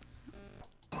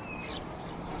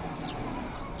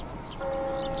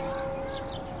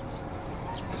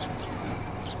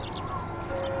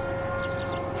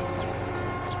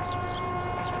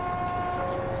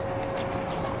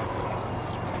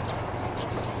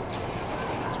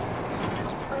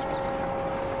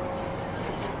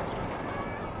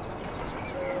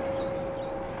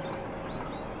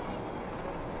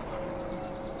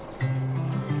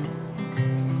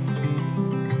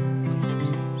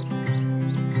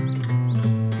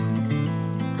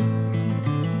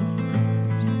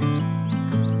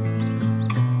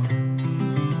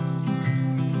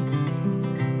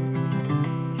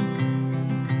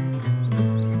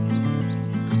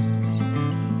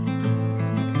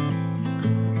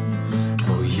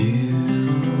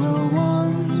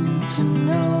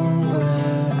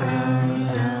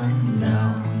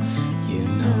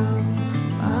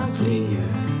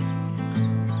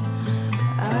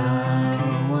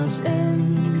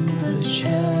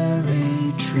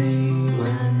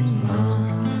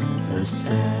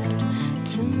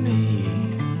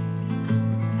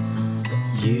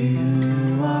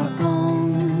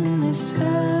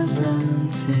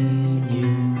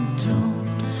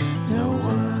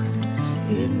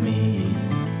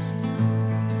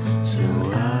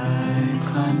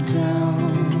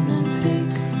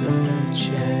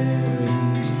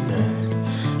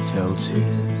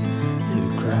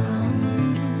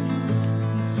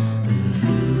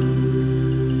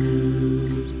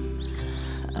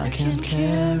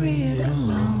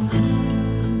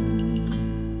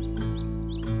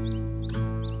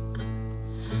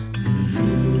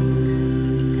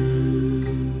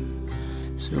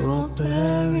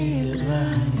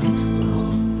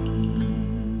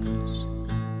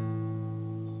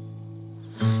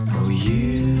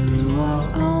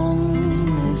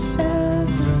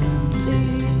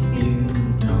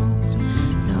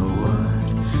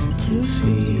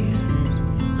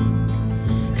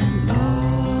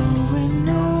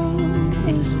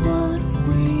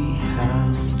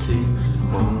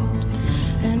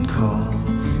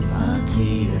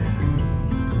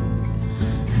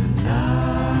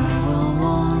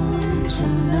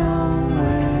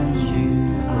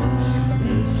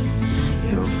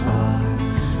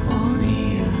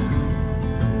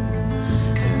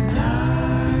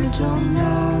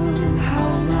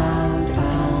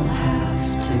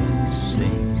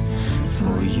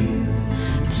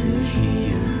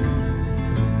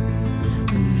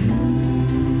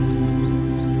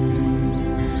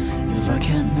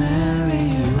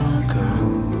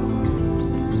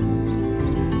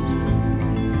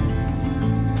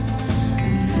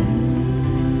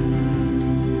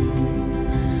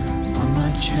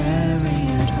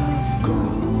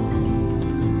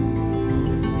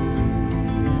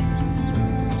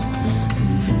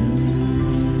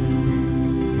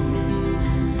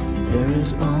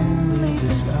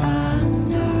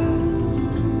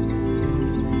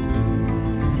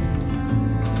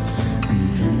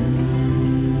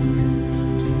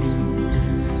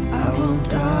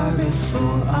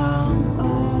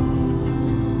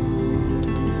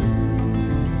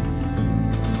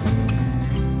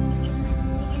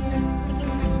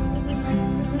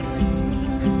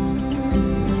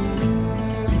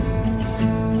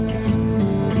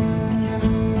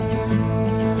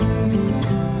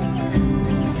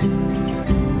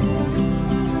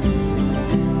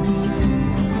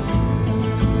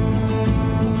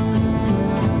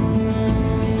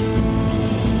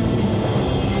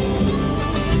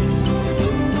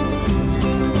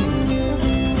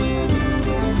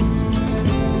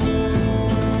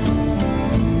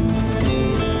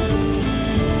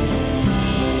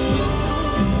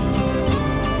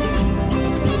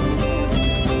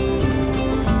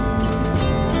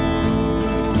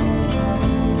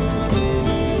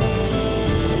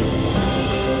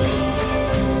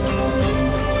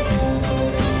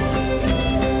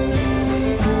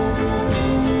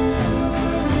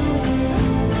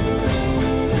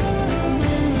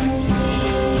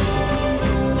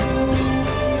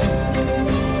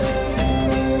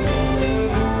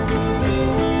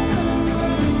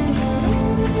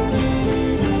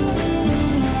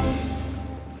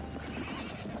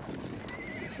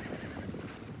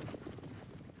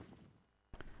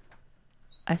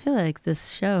 I feel like this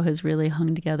show has really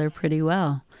hung together pretty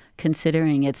well,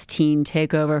 considering it's Teen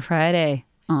Takeover Friday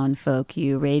on Folk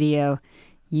U Radio.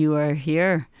 You are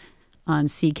here on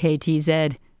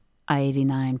CKTZ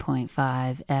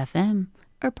 89.5 FM,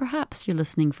 or perhaps you're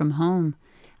listening from home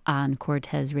on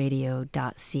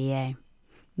CortezRadio.ca.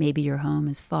 Maybe your home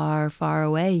is far, far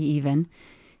away even,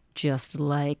 just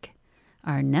like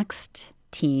our next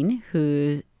teen,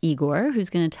 Igor, who's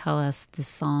going to tell us the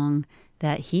song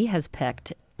that he has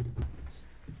picked.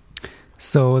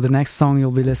 So the next song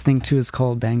you'll be listening to is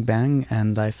called Bang Bang,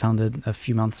 and I found it a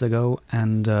few months ago,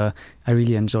 and I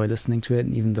really enjoy listening to it,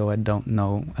 even though I don't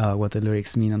know what the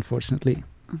lyrics mean, unfortunately.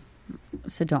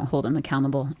 So don't hold them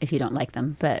accountable if you don't like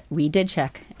them. But we did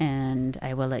check, and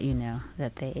I will let you know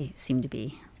that they seem to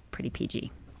be pretty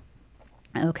PG.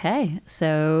 Okay,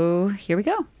 so here we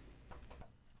go.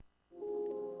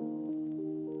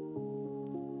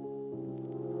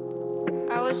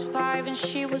 I was 5 and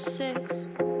she was 6.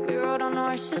 We rode on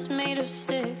horses made of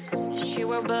sticks. She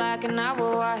wore black and I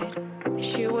wore white.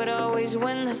 She would always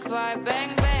win the fight.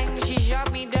 Bang, bang, she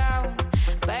shot me down.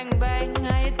 Bang, bang,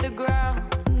 I hit the ground.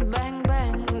 Bang,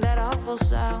 bang, that awful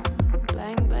sound.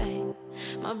 Bang, bang,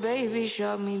 my baby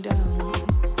shot me down.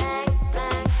 Bang,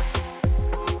 bang.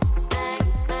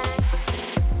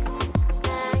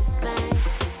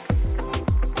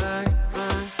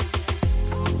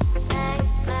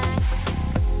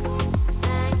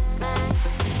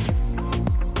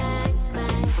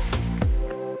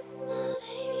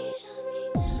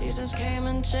 Came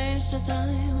and changed the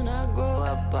time. When I grew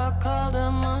up, I called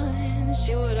her mine.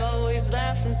 She would always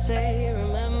laugh and say,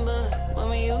 remember when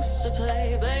we used to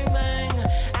play? Bang, bang,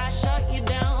 I shot you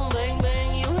down. Bang,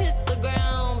 bang, you hit the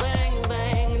ground. Bang,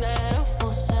 bang, that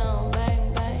awful sound.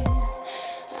 Bang, bang,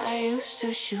 I used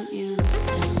to shoot you down.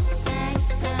 Bang,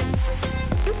 bang.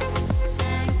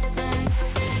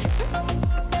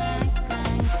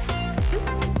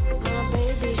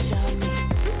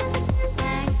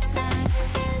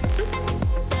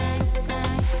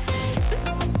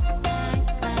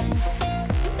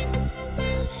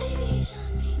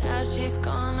 She's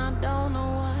gone, I don't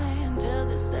know why. Until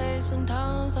this day,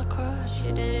 sometimes I cry.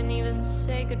 She didn't even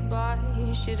say goodbye.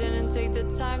 She didn't take the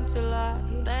time to lie.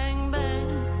 Bang, bang,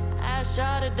 I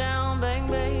shot her down. Bang,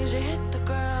 bang, she hit the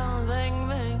ground. Bang,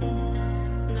 bang,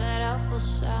 that awful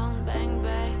sound. Bang,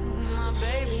 bang, my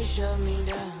baby shut me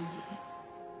down.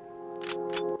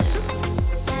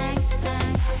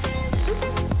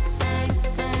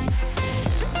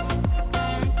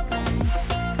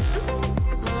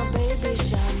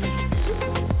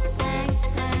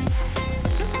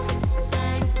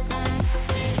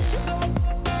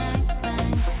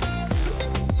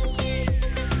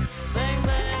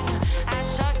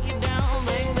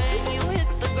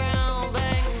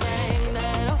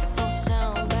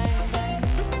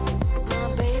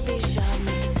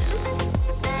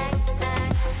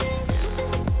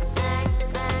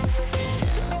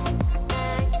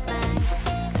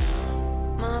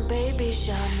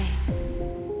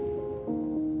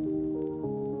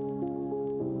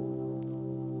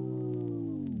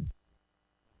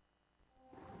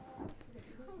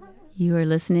 You are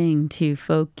listening to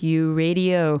Folk U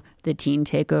Radio, the Teen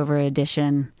Takeover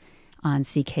edition on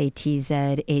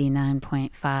CKTZ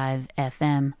 89.5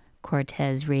 FM,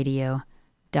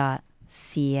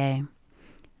 CortezRadio.ca.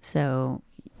 So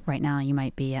right now you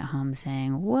might be at home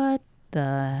saying, what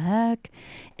the heck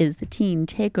is the Teen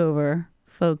Takeover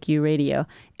Folk U Radio?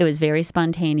 It was very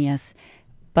spontaneous,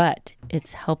 but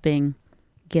it's helping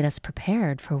get us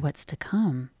prepared for what's to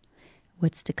come.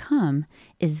 What's to come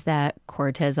is that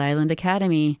Cortez Island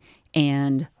Academy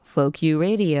and Folk U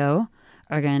Radio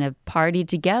are going to party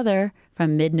together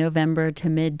from mid-November to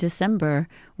mid-December,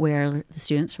 where the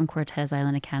students from Cortez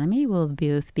Island Academy will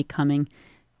both be coming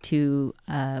to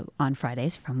on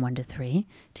Fridays from 1 to 3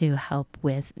 to help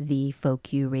with the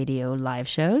Folk U Radio live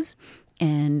shows,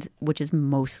 and which is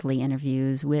mostly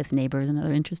interviews with neighbors and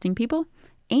other interesting people.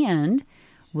 And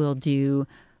we'll do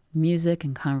music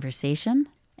and conversation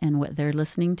and what they're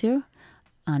listening to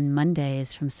on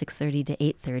Mondays from 6:30 to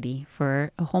 8:30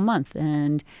 for a whole month.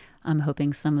 And I'm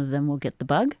hoping some of them will get the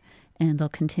bug and they'll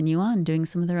continue on doing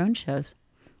some of their own shows.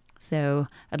 So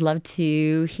I'd love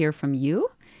to hear from you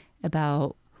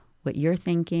about what you're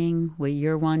thinking, what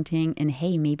you're wanting, and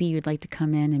hey, maybe you'd like to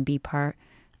come in and be part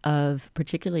of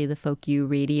particularly the Folk U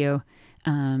Radio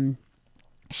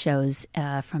shows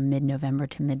from mid-November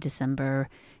to mid-December.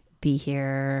 Be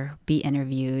here, be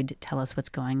interviewed, tell us what's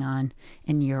going on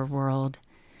in your world.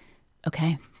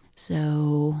 Okay,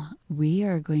 so we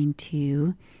are going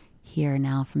to hear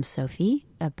now from Sophie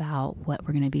about what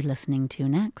we're going to be listening to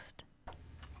next.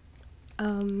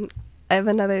 I have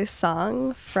another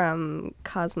song from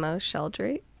Cosmo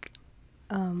Sheldrake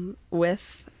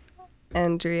with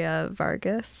Andrea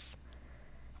Vargas.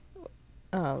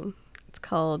 It's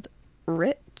called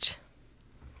Rich.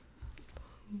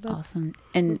 Awesome.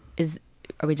 And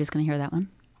are we just going to hear that one?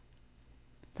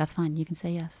 That's fine. You can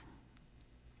say yes.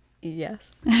 Yes.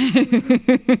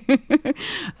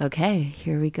 Okay,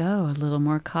 here we go. A little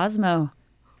more Cosmo.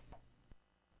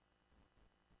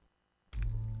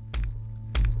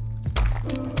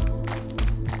 If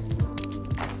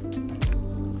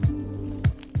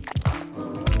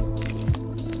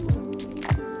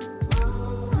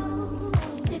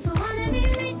I wanna be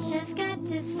rich, I've got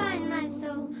to find my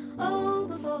soul. Oh,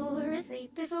 before I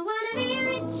sleep. If I wanna be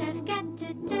rich, I've got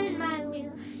to turn my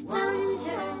wheel. Some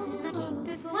turn my keep.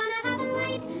 If I wanna have a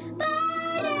light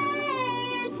by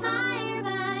day and fire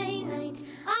by night,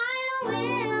 I'll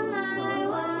wear my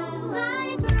wild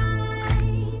eyes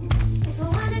bright. If I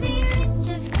wanna be rich,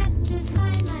 I've got to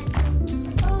find my soul.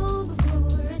 Oh,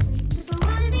 before I sleep. If I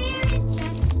wanna be rich,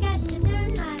 I've got to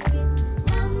turn my wheel.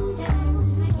 Some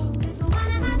turn my keep. If I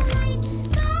wanna have a light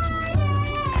by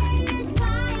day and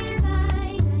fire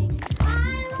by night,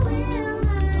 I'll wear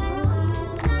my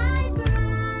wild eyes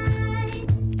bright.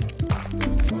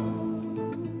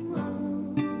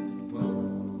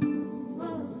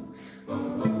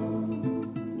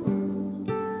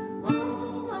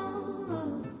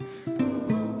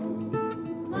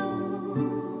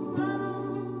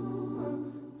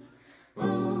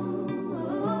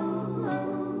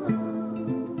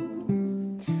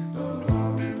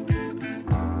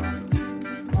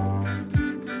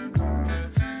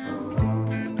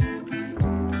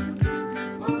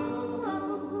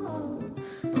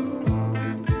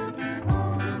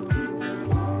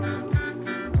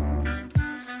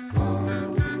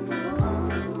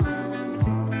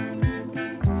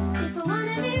 If I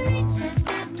wanna be rich, I've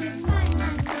got to find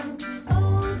my soul.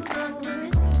 Oh, before I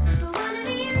sleep. If I wanna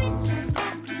be rich, I've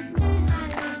got to turn my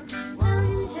wheel.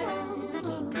 Some turn my keep.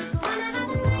 If I wanna have a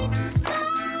light by day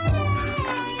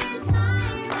and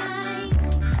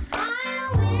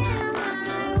fire by night, I'll wear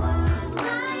my wild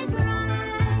eyes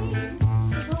bright.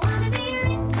 If I wanna be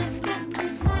rich, I've got to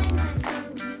find my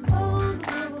soul. Oh,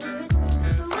 before I sleep.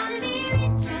 If I wanna be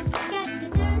rich, I've got to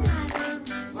turn my wheel.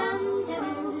 Some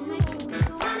turn my keep. If I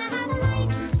wanna have a light by day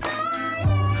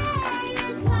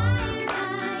and fire by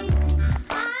night, I'll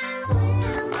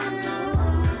wear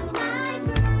my wild eyes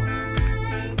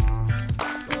bright.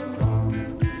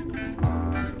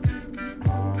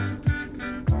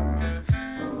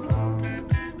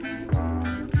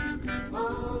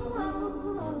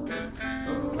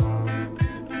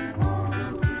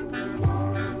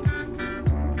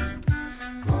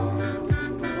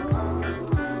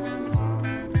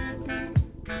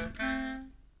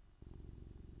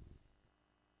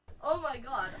 Oh my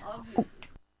god.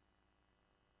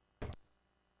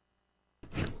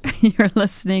 You're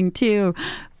listening to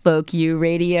Folk U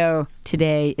Radio.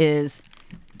 Today is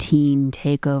Teen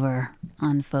Takeover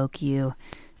on Folk U.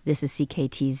 This is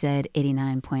CKTZ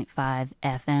 89.5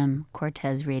 FM,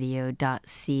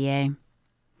 CortezRadio.ca.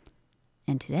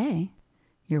 And today,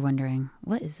 you're wondering,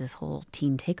 what is this whole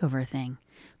Teen Takeover thing?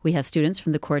 We have students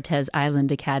from the Cortez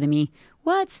Island Academy.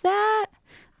 What's that?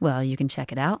 Well, you can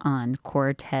check it out on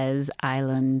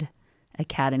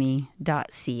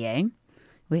CortezIslandAcademy.ca.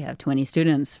 We have 20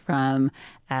 students from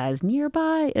as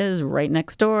nearby as right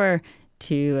next door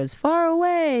to as far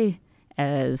away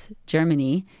as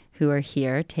Germany who are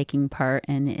here taking part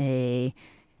in a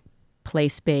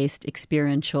place-based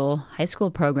experiential high school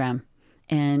program.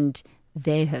 And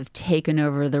they have taken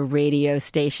over the radio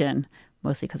station,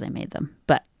 mostly because I made them.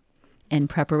 But in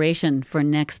preparation for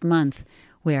next month,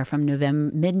 where from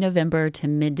mid-November to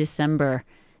mid-December,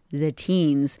 the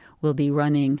teens will be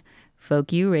running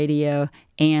Folk U Radio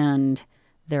and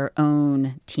their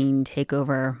own Teen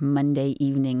Takeover Monday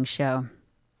evening show.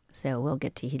 So we'll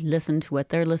get to listen to what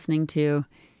they're listening to,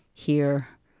 hear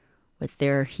what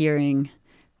they're hearing,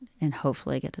 and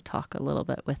hopefully get to talk a little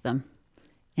bit with them.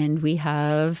 And we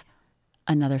have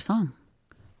another song.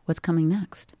 What's coming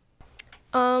next?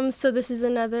 So this is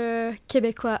another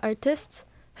Québécois artist.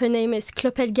 Her name is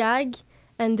Clopel Gag,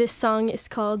 and this song is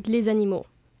called Les Animaux.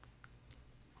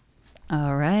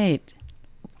 All right,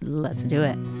 let's do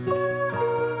it.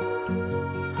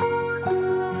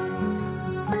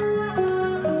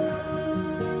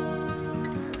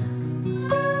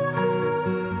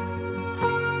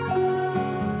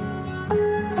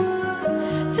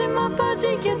 Tu m'as pas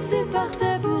dit que tu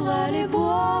partais pour aller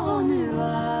boire au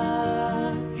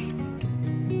nuage.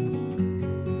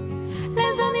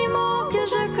 Les animaux que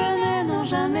je connais n'ont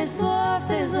jamais soif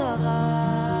des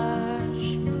orages.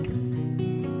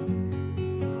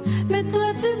 Mais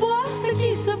toi tu bois ce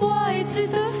qui se boit et tu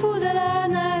te fous de la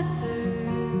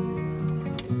nature.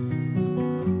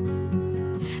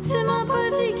 Tu m'as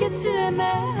pas dit que tu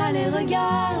aimais aller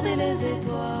regarder les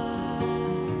étoiles.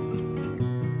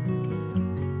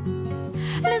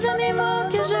 Les animaux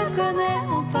que je connais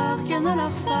ont peur que ne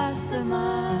leur fasse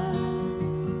mal.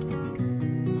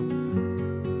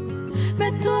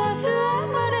 Mais toi tu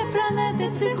aimes les planètes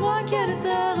et tu crois qu'elles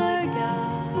te regardent.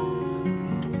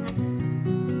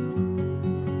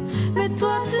 Mais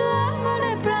toi tu aimes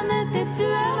les planètes et tu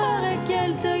aimerais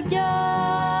qu'elles te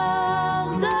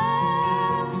gardent.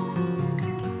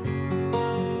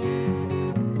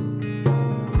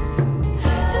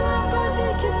 Tu m'as pas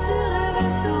dit que tu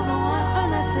rêvais souvent à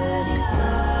un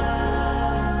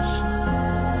atterrissage.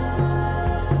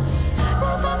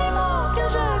 Les animaux que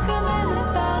je connais ne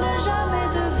parlent jamais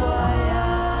de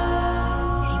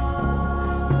voyage.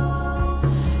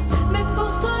 Mais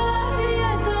pour toi la vie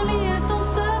est un lit et ton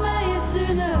sommeil est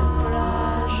une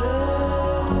plage.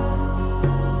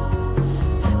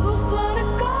 Pour toi le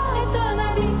corps est un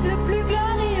habit, le plus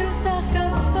glorieux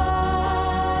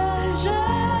sarcophage.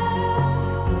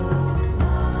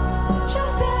 Je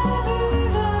t'ai vu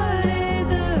voler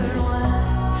de loin,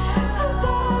 tu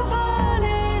peux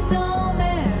voler dans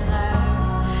mes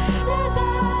rêves. Les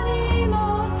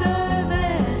animaux te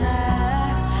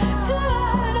vénèrent, tu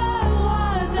es le roi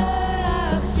de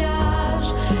leur cage.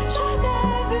 Je t'ai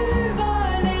vu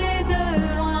voler de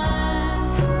loin.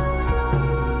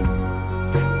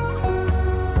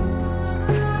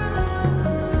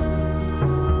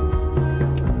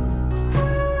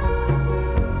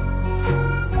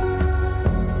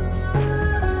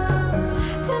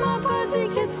 Tu m'as pas dit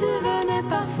que tu venais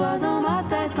parfois dans ma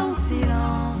tête en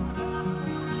silence.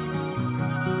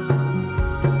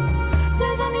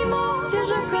 Les animaux que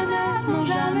je connais n'ont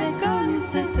jamais connu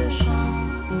cette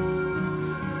chance.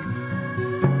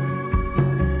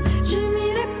 J'ai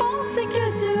mis les pensées que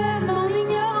tu aimes en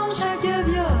ignorant chaque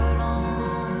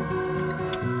violence.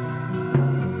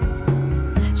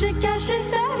 J'ai caché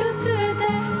celle où tu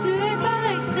étais, tué par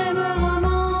extrême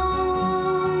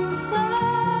romance.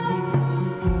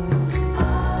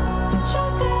 Je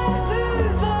t'ai vu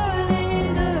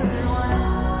voler de loin,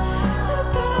 tu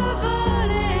peux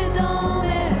voler dans mes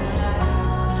rêves.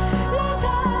 Les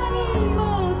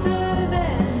animaux te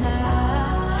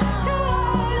vénèrent, tu es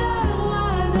le roi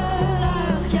de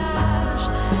leur cage.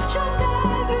 Je t'ai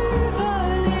vu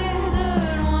voler de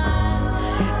loin,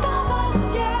 dans un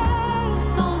ciel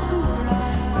sans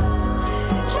couleur.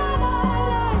 Jamais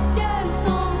le ciel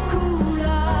sans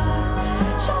couleur.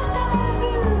 Je t'ai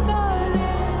vu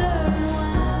voler de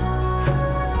loin.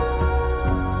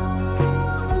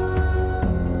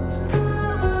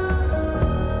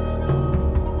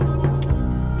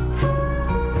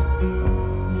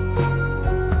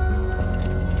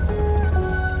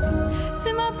 Tu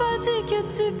m'as pas dit que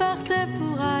tu partais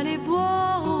pour aller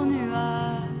boire aux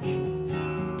nuages.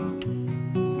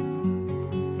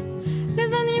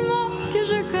 Les animaux que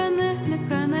je connais ne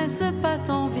connaissent pas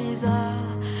ton visage.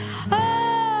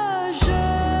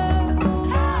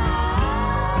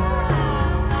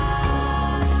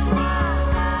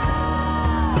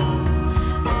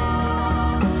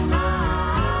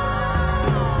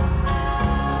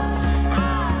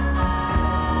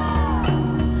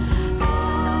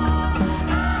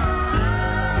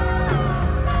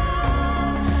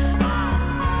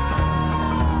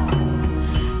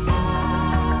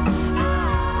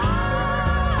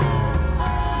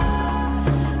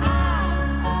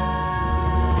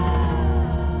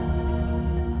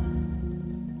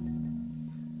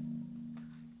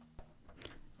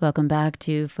 Welcome back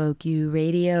to Folk U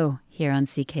Radio here on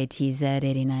CKTZ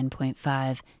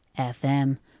 89.5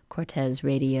 FM,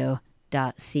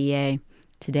 CortezRadio.ca.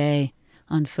 Today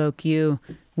on Folk U,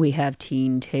 we have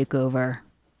Teen Takeover.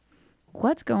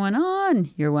 What's going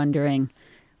on, you're wondering?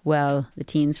 Well, the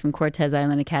teens from Cortez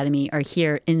Island Academy are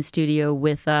here in studio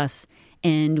with us,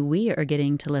 and we are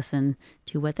getting to listen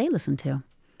to what they listen to.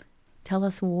 Tell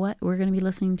us what we're going to be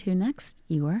listening to next,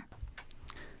 Igor.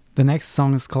 The next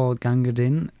song is called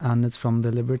Gangadin, and it's from the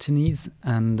Libertines,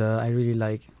 and I really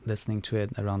like listening to it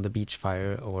around the beach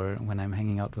fire or when I'm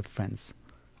hanging out with friends.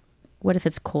 What if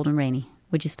it's cold and rainy?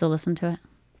 Would you still listen to it?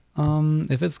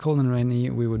 If it's cold and rainy,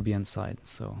 we would be inside,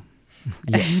 so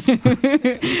yes.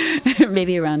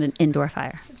 Maybe around an indoor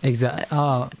fire. Exactly.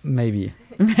 Maybe.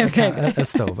 Okay. A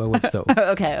stove, a wood stove.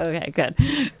 Okay, good.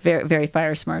 Very, very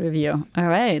fire smart of you. All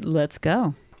right, let's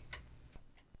go.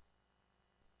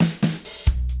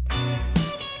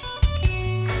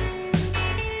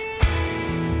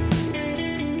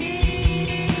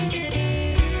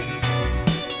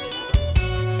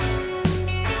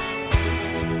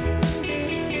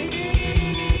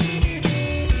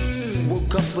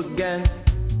 again,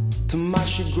 to my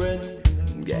chagrin.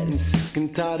 I'm getting sick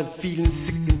and tired of feeling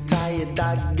sick and tired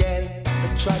again.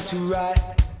 I tried to write,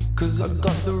 cause I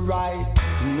got the right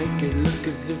to make it look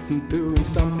as if I'm doing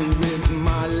something with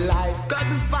my life. Got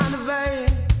to find a vein,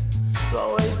 it's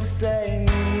always the same.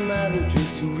 Melody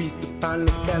to reach the pan,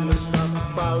 look at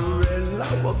myself firing.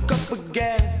 I woke up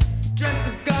again, drank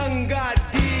the gun, got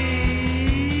deep.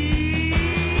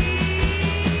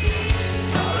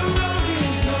 All the road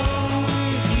is long,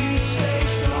 you stay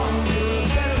strong, you're a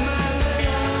better man than I.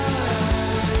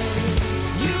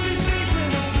 You've been beaten,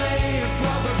 afraid,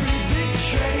 probably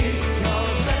betrayed, you're a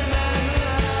better man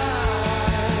than I.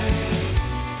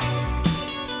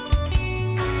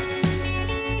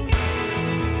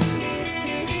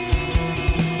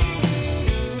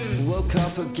 Woke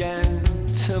up again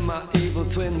to my evil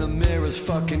twin, the mirror's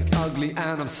fucking ugly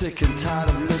and I'm sick and tired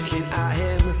of looking at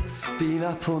him. Been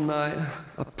up all night,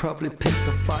 I probably picked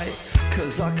a fight,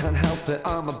 cause I can't help it,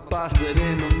 I'm a bastard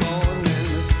in the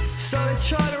morning. So I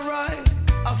try to write,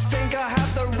 I think I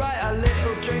have the right, a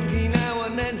little drinky now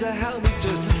and then to help me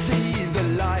just to see the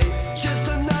light. Just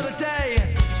another day,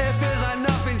 it feels like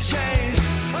nothing's changed.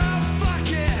 Oh fuck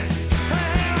it,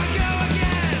 here I go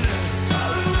again.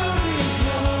 All the road is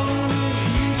long,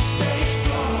 you stay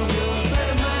strong, you're a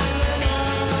better man than I.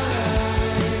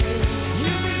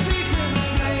 You've been beaten,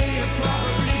 afraid,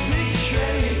 probably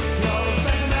betrayed, you're a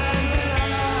better man than I.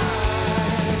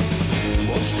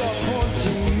 Won't stop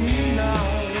haunting me now,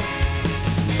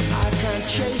 I can't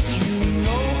chase you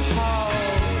no how.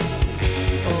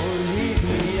 Oh, leave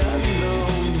me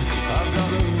alone, I've got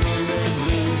a Monday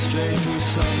blues straight from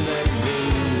Sunday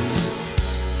blues.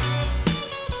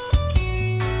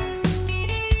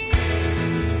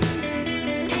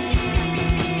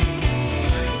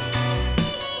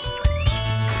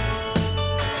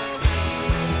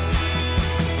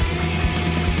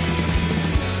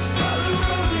 All the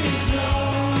road is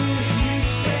long, you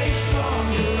stay strong,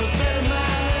 you're a better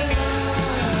man than I.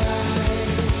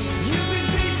 You've been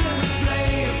beaten,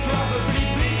 afraid, probably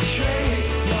betrayed,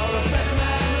 you're a better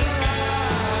man than I.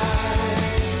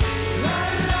 La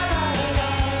la la la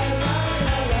la la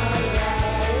la la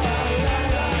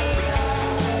la la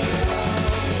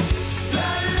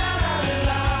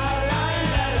la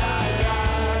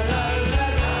la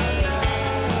la.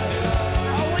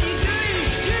 Oh, what you doing, you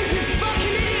stupid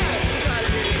fucking idiot?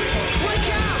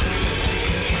 Wake up!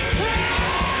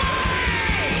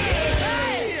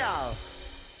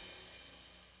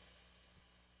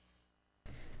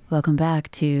 Welcome back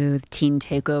to Teen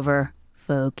Takeover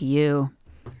Folk You.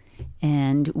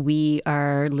 And we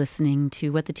are listening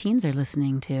to what the teens are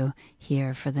listening to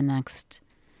here for the next,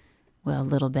 well,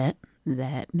 little bit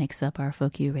that makes up our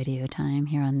Folk You radio time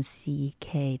here on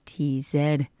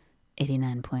CKTZ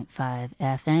 89.5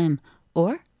 FM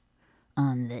or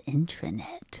on the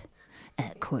intranet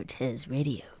at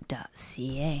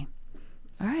cortezradio.ca.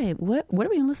 All right, what are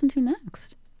we going to listen to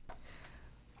next?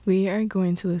 We are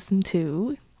going to listen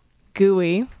to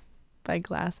Gooey by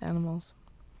Glass Animals.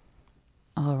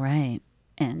 All right.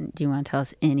 And do you want to tell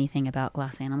us anything about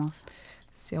Glass Animals?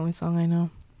 It's the only song I know.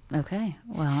 Okay.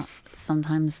 Well,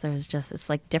 sometimes there's just, it's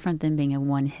like different than being a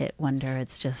one-hit wonder.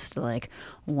 It's just like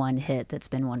one hit that's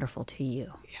been wonderful to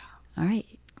you. Yeah. All right.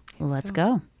 Let's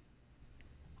go.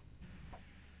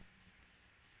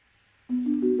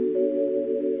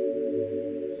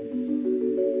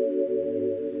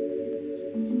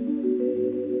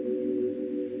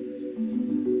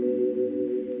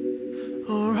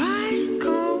 Alright,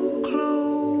 come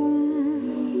close.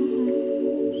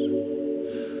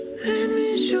 Let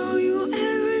me show you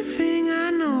everything I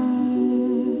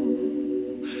know.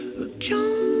 A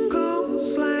jungle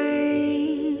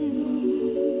slang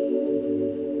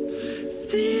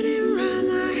spinning round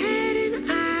my head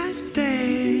and I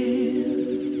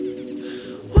stand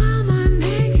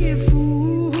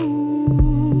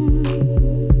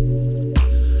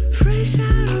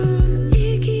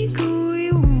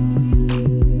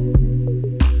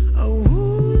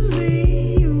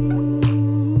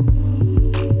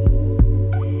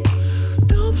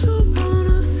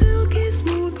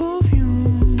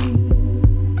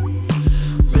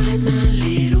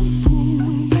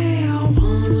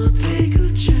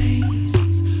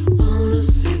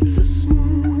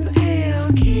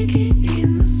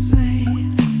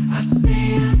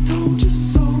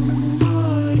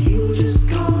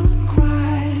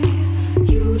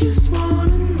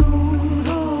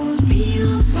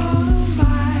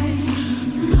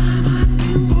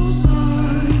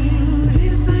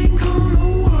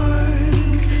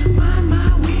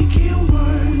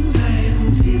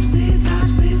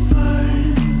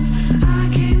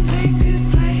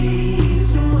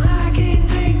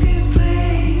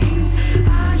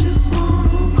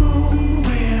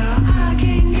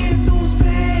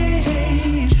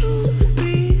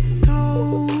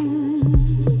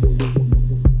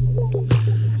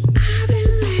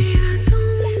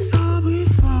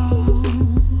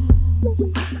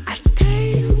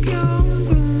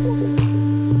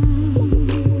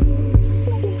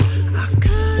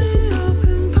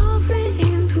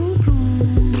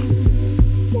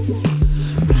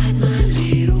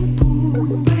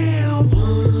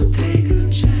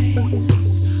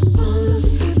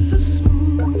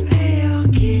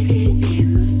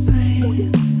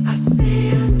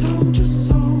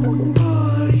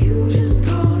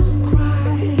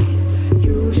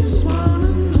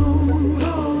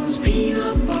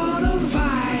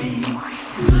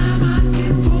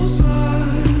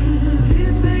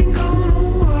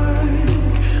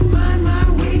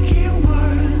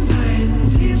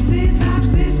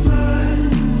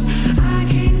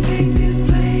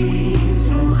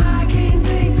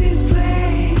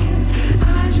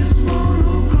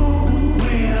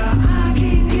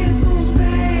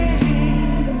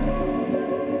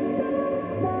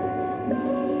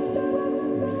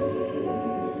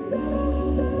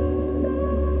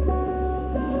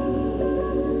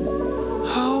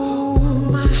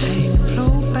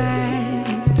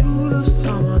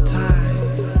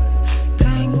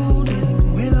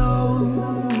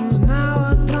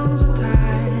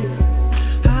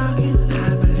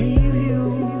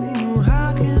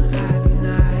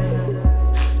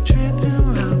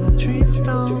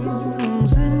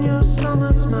blooms in your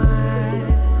summer smile.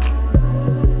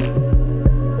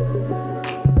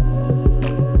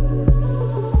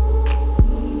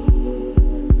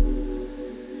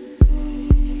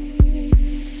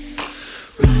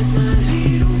 Ride my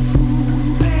little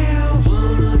blue bear,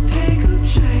 wanna take a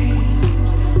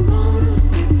chance, wanna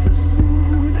sip the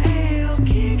smooth ale,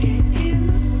 kick it in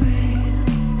the sand.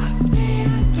 I say I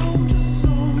told you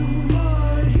so,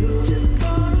 but you just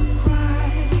gonna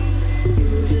cry. You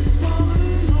just wanna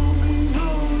know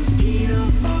those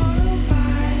peanut butter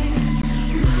vibes.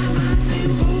 My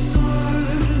simple soul,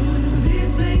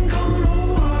 this ain't gonna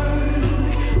work.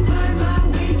 My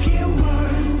wicked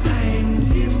words ain't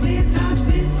tipsy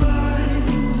topsy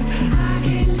sluts. I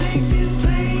can't take this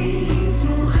place,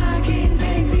 no, I can't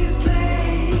take this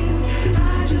place. I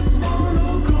just wanna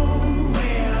go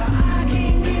where I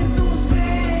can get some space.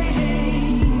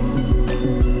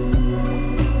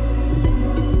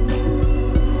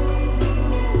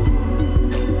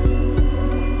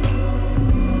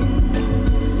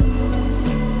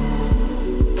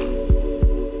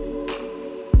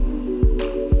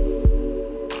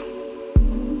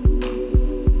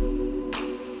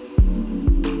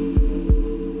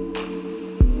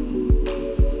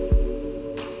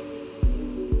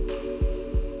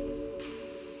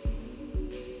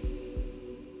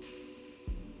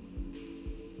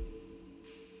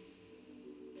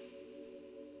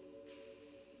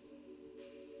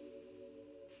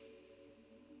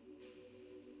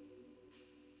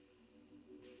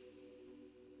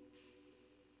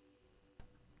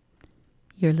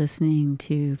 You're listening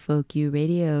to Folk U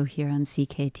Radio here on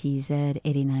CKTZ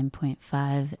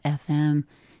 89.5 FM,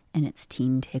 and it's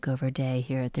Teen Takeover Day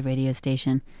here at the radio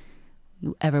station.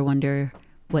 You ever wonder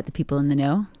what the people in the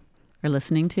know are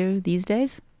listening to these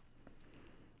days?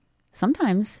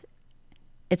 Sometimes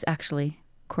it's actually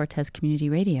Cortez Community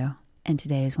Radio, and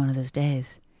today is one of those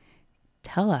days.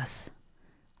 Tell us,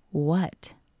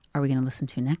 what are we going to listen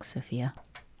to next, Sophia?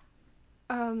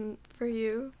 For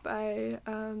You by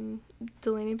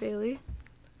Delaney Bailey.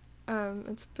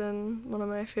 It's been one of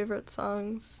my favorite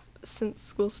songs since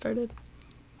school started.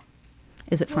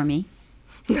 Is it for me?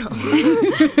 No.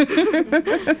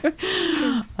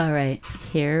 All right,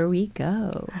 here we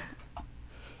go.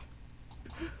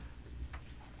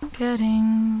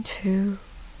 Getting too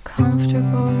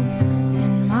comfortable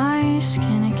in my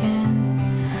skin again,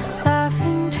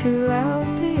 laughing too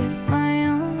loudly at my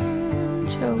own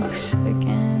jokes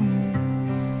again.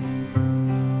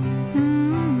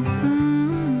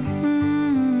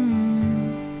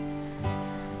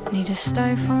 Need to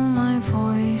stifle my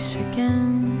voice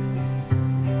again,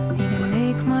 need to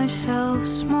make myself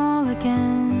small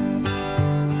again,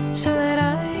 so that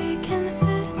I can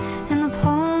fit in the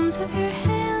palms of your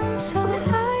hands, so that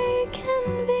I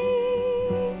can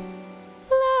be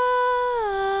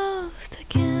loved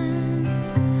again.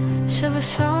 Shove a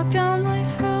sock down my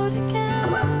throat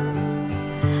again,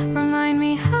 remind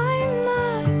me I'm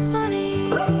not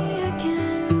funny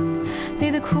again, be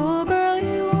the cool girl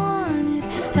you wanted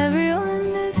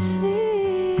everyone to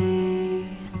see.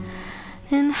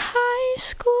 In high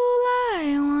school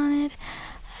I wanted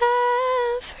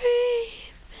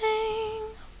everything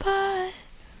but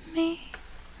me.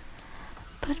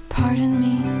 But pardon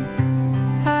me,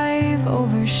 I've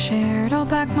overshared. I'll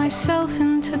back myself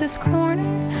into this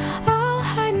corner, I'll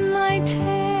hide my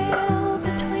tail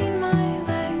between my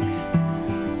legs.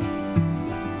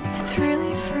 It's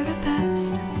really for the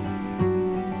best,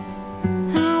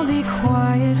 and I'll be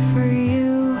quiet for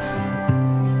you,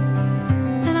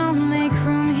 and I'll make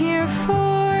room here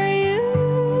for you.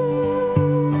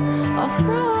 I'll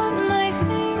throw out my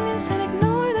things and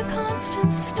ignore the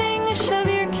constant sting, shove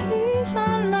your keys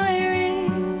on my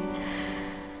ring,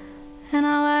 and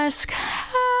I'll ask,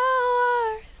 how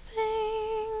are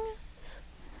things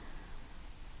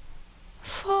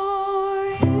for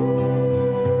you? For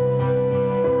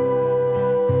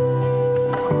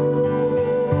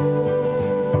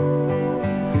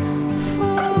you.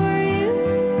 For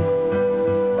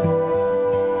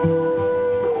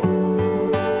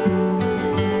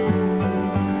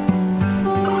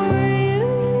you.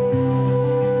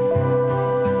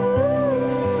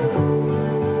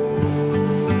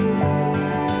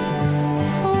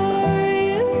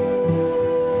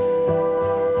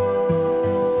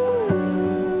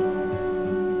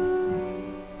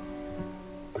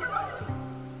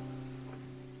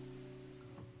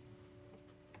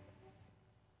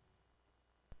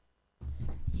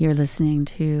 You're listening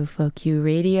to Folk U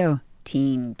Radio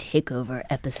Teen Takeover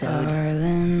episode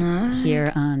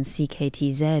here on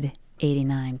CKTZ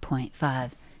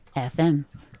 89.5 FM,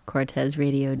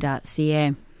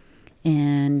 CortezRadio.ca.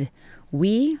 And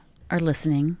We are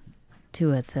listening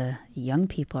to what the young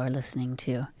people are listening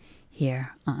to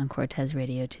here on Cortez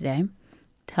Radio today.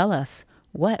 Tell us,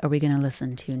 what are we going to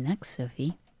listen to next,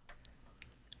 Sophie?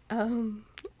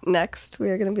 Next, we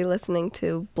are going to be listening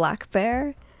to Black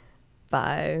Bear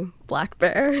by Black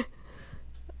Bear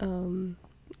in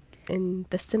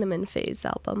the Cinnamon Phase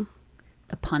album.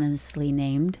 Eponymously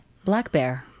named Black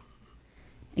Bear.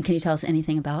 And can you tell us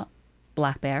anything about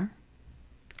Black Bear?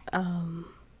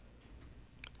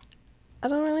 I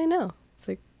don't really know. It's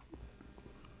like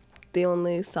the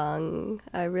only song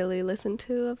I really listen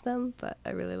to of them, but I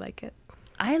really like it.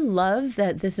 I love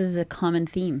that this is a common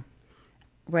theme,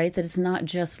 right? That it's not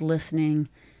just listening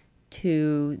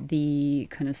to the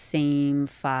kind of same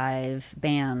 5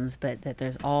 bands, but that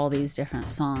there's all these different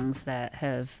songs that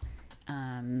have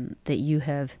that you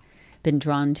have been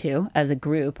drawn to as a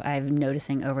group. I'm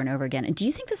noticing over and over again. And do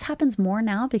you think this happens more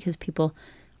now because people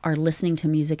are listening to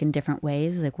music in different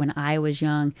ways? Like when I was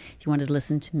young, if you wanted to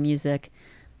listen to music,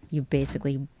 you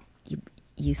basically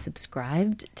you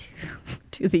subscribed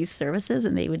to these services,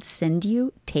 and they would send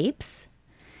you tapes.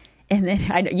 And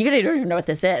then you don't even know what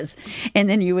this is. And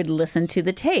then you would listen to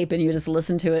the tape, and you would just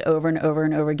listen to it over and over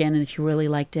and over again. And if you really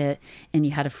liked it and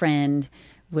you had a friend,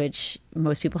 which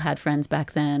most people had friends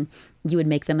back then, you would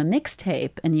make them a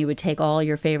mixtape, and you would take all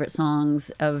your favorite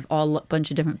songs of a bunch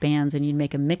of different bands, and you'd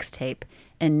make a mixtape.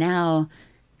 And now,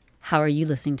 how are you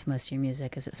listening to most of your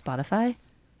music? Is it Spotify?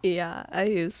 Yeah, I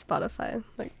use Spotify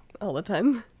like all the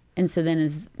time. And so then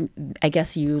I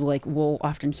guess you like will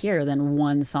often hear then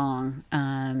one song,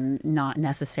 not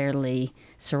necessarily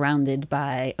surrounded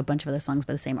by a bunch of other songs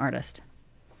by the same artist.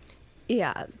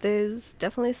 Yeah, there's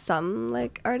definitely some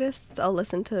like artists I'll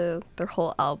listen to their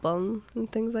whole album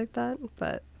and things like that,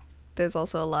 but there's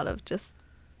also a lot of just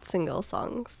single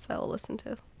songs I'll listen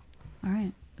to. All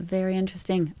right, very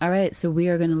interesting. All right, so we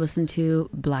are going to listen to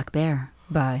Black Bear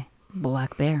by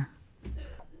Black Bear.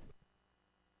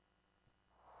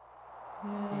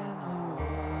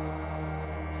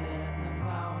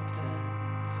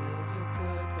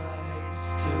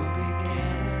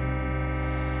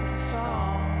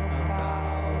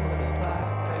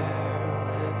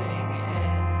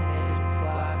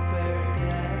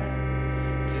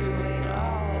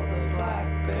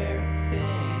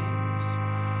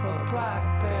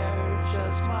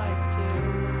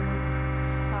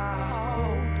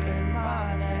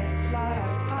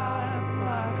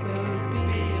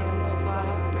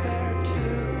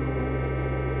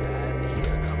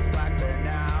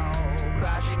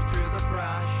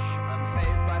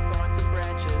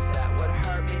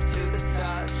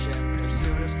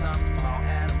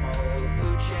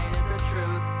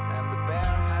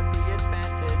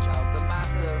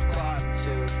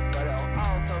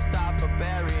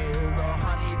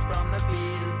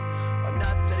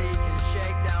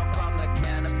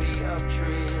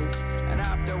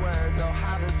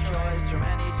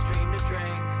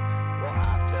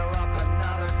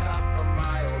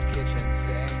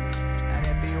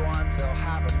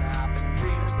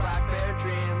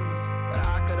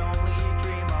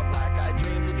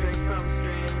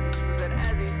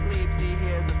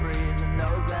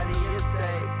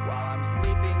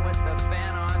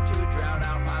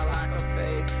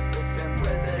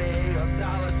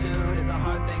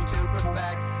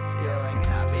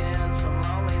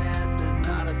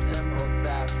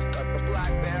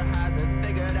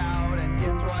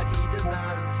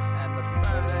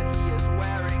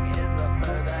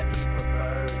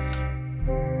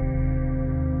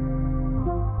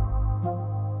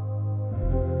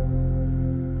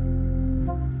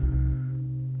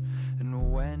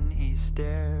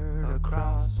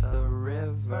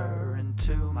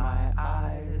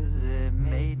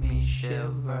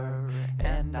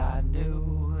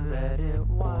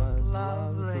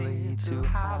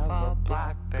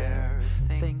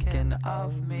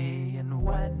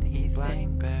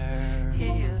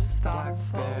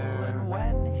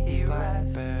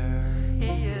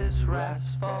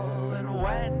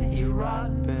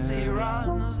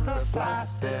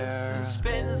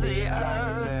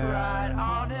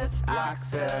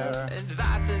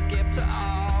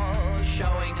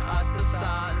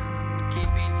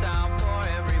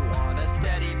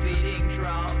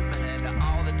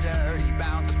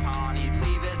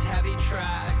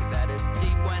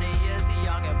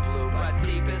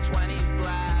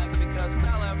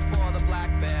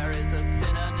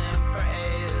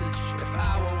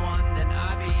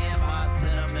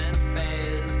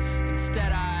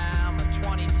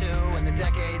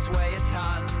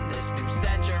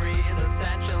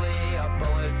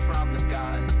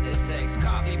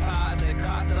 Coffee pots, it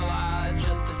costs a lot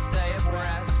just to stay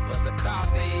abreast, but the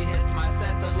coffee hits my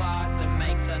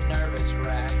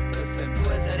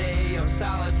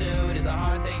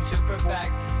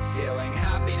perfect. Stealing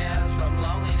happiness from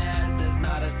loneliness is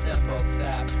not a simple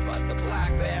theft, but the black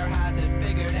bear has it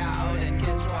figured out and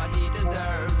gets what he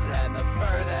deserves, and the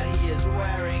fur that he is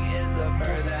wearing is the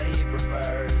fur that he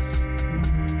prefers.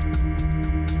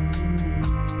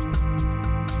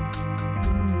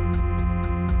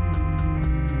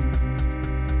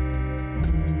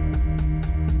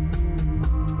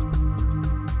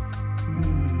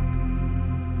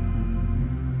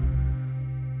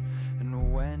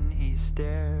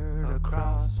 Stared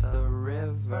across the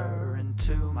river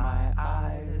into my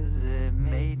eyes, it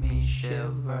made me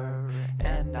shiver,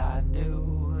 and I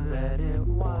knew that it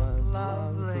was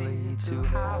lovely to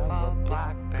have a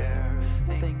black bear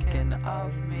thinking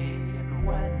of me. And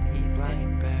when he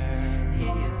thinks, he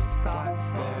is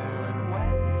thoughtful, and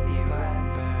when he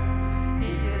rests,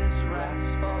 he is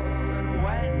restful, and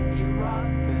when he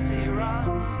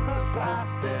runs the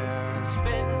fastest and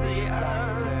spins the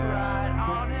earth right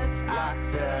on its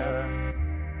axis.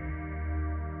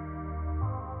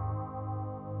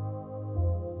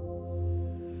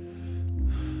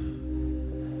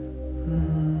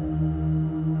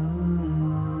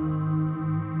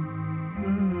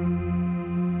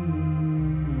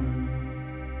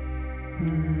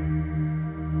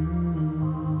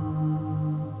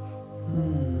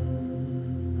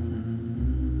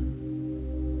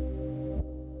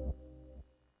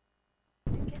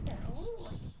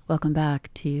 Welcome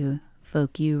back to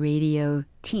Folk U Radio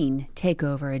Teen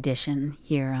Takeover Edition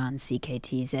here on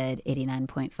CKTZ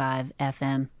 89.5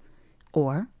 FM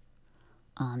or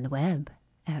on the web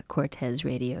at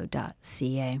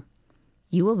cortezradio.ca.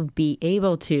 You will be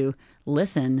able to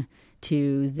listen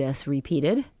to this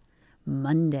repeated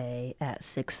Monday at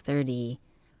 6:30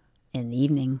 in the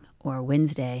evening or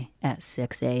Wednesday at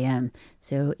 6 a.m.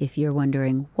 So if you're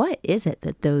wondering what is it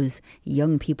that those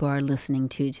young people are listening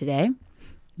to today,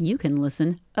 you can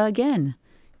listen again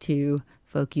to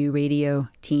Folk U Radio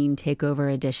Teen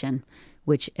Takeover Edition,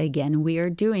 which again we are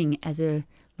doing as a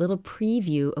little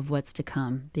preview of what's to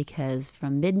come, because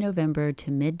from mid-November to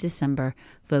mid-December,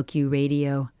 Folk U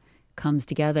Radio comes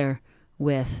together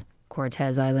with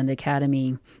Cortez Island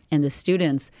Academy, and the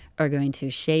students are going to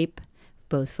shape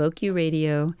both Folk U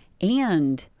Radio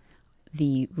and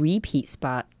the repeat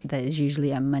spot that is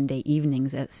usually on Monday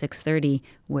evenings at 6:30,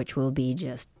 which will be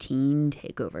just teen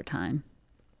takeover time.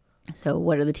 So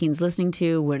what are the teens listening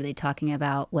to? What are they talking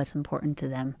about? What's important to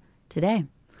them today?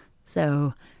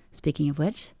 So speaking of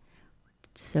which,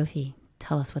 Sophie,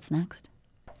 tell us what's next.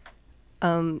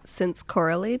 Since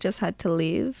Coralie just had to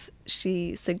leave,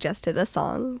 she suggested a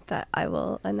song that I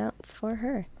will announce for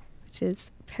her, which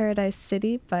is Paradise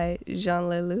City by Jean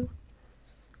Leloup.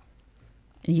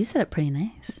 You said it pretty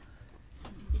nice.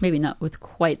 Maybe not with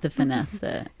quite the finesse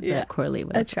that Coralie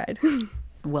would. I tried.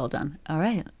 Well done. All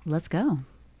right, let's go.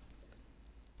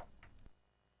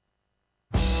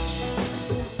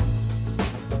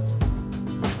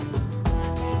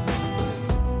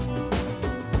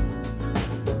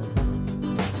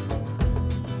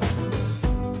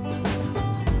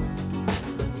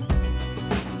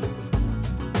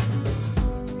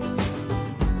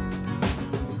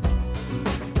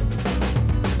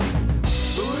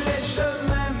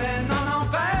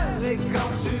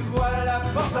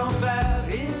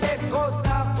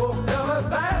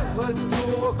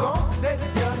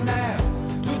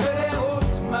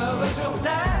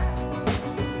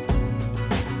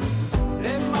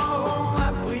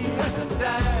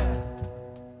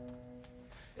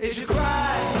 Et je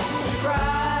cry,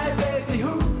 baby,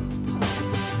 who?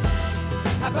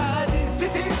 À Paradise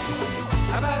City.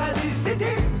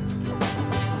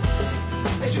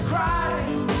 Et je cry,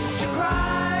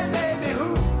 baby,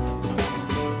 who?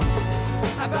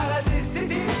 À Paradise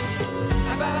City.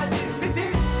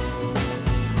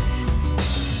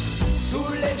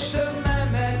 Tous les chemins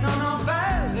mènent en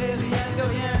enfer et rien de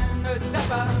rien ne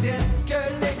t'appartient. Que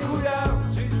les couleurs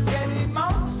du ciel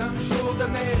immense, un jour de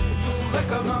mai tout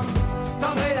recommence.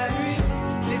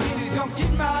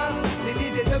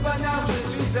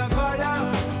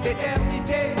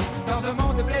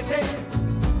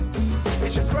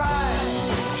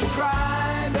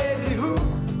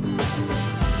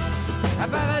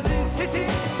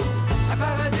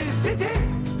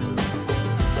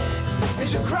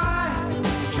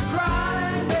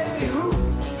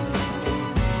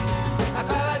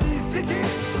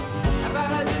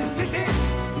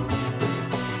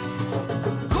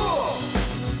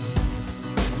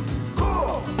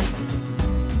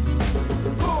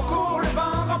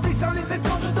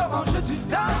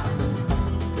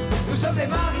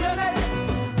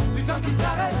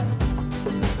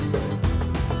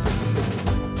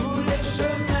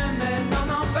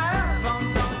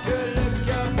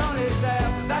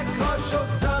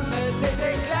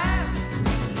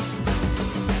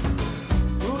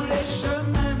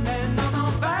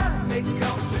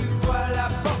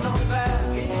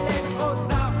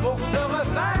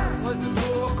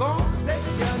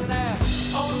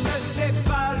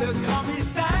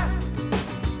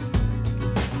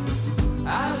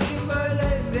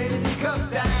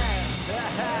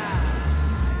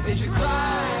 Et je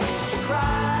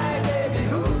cry, baby,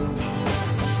 who?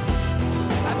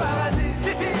 À Paradis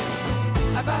City,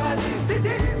 à Paradis City.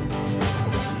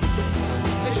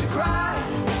 Et je cry,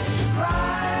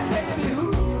 baby,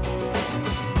 who?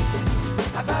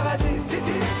 À Paradis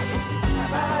City, à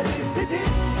Paradis City.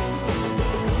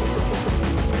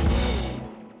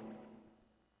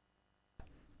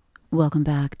 Welcome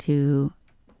back to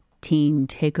Teen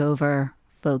Takeover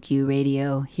Folk U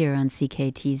Radio here on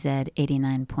CKTZ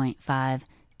 89.5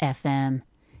 FM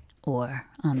or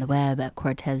on the web at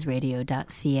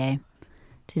cortezradio.ca.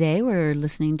 Today we're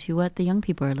listening to what the young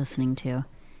people are listening to.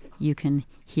 You can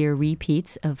hear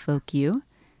repeats of Folk U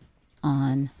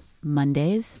on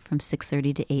Mondays from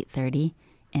 6:30 to 8:30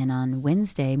 and on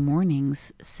Wednesday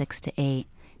mornings 6 to 8.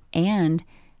 And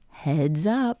heads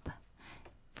up,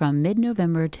 from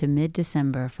mid-November to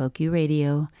mid-December, Folk U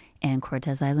Radio and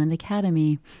Cortez Island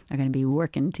Academy are going to be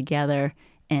working together.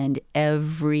 And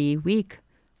every week,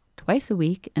 twice a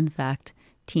week, in fact,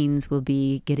 teens will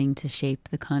be getting to shape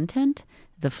the content,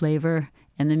 the flavor,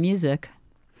 and the music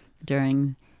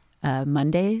during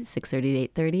Monday, 6:30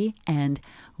 to 8:30, and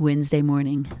Wednesday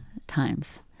morning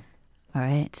times. All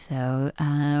right, so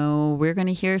we're going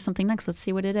to hear something next. Let's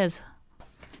see what it is.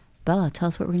 Bella, tell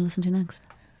us what we're going to listen to next.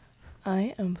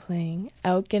 I am playing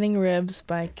Out Getting Ribs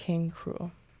by King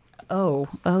Cruel. Oh,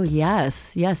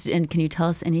 yes. And can you tell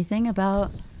us anything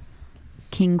about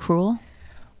King Cruel?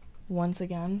 Once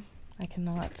again, I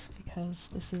cannot because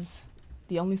this is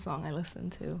the only song I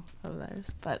listen to of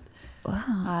theirs. But wow.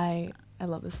 I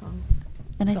love this song.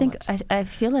 And so I think much. I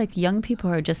feel like young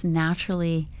people are just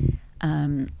naturally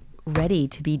ready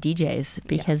to be DJs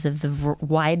because of the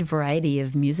wide variety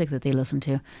of music that they listen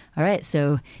to. All right,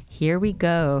 so here we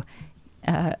go.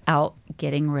 Out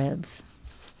Getting Ribs.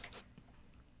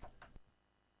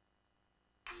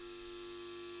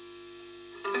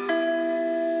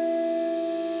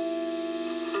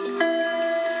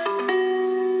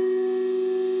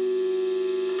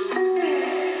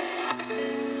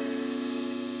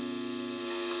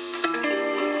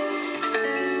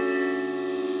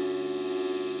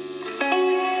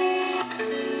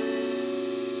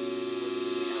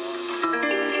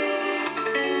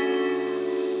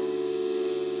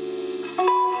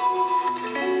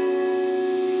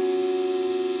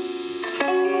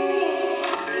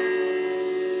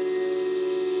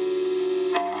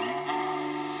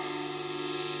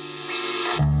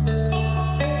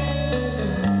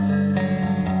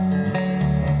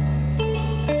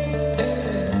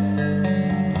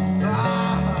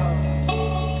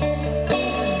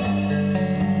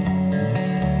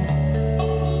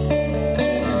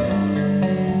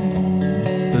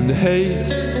 Hate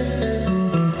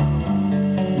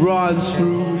runs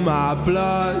through my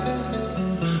blood.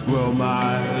 Well,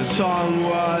 my tongue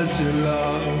was in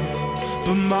love,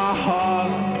 but my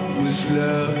heart was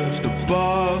left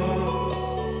above.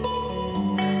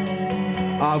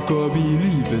 I've got to be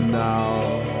leaving now.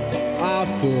 I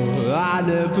thought I'd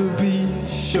never be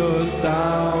shut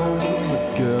down,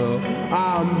 but girl,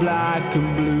 I'm black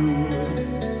and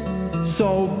blue,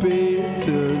 so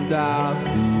beaten down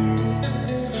to you.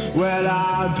 Well,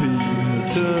 I'm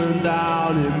beaten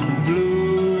down in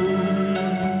blue.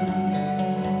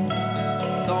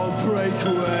 Don't break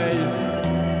away.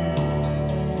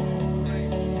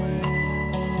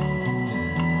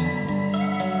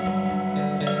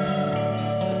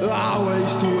 I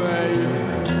waste away.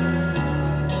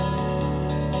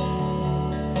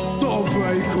 Don't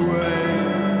break away.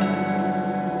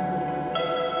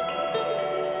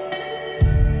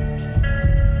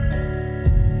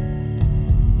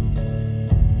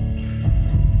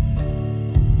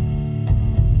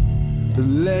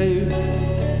 Lay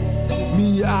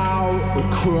me out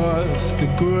across the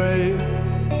grave.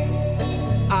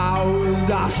 Hours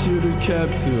I should have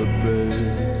kept to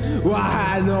bay. Well, I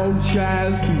had no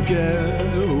chance to get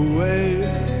away.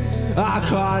 I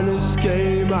can't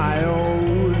escape my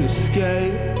own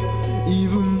escape,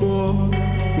 even more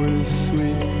when it's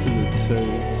sweet to the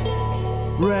taste.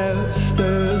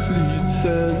 Restless lead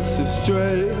senses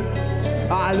straight.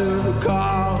 I look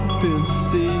up and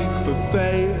seek for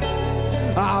fate.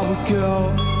 I would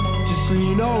go, just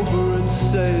lean over and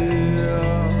say,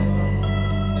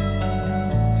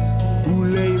 ooh,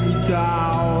 lay me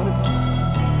down.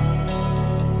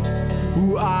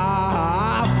 Ooh,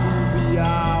 pull me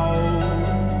out.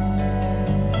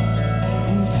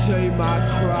 Ooh, take my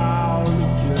crown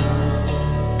again.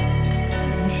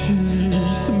 Ooh,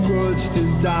 she's submerged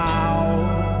in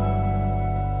doubt.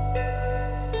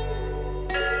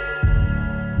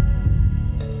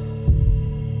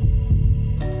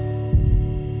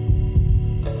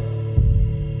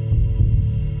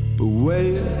 But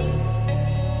wait,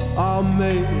 I'll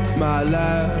make my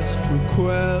last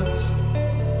request.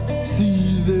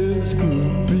 See, this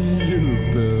could be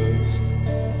the best.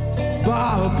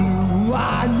 Bar blue,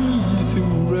 I need to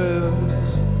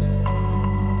rest.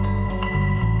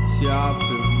 See, I've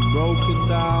been broken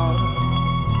down.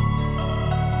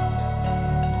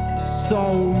 So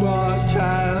much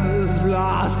has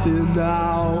lasted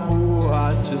now.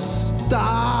 I just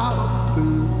stop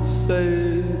and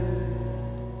say,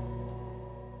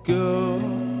 girl,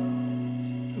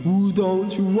 ooh,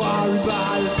 don't you worry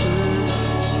about a thing,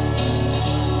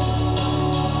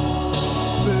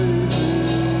 baby.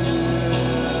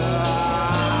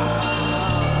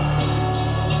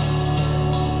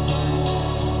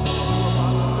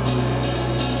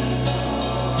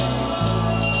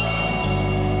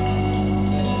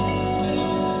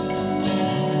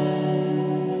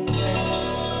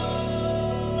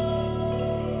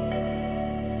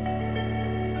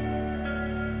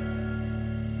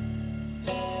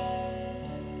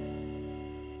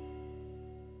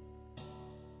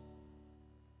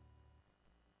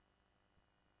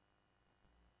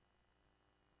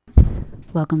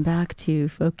 Welcome back to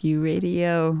Folk U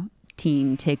Radio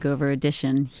Teen Takeover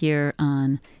Edition here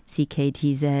on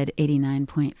CKTZ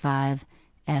 89.5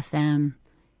 FM.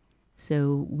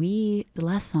 So the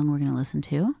last song we're going to listen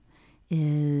to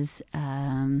is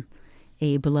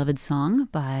a beloved song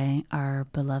by our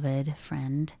beloved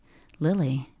friend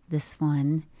Lily. This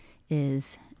one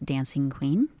is Dancing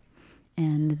Queen,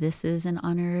 and this is in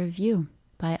honor of you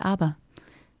by ABBA.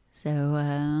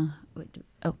 So,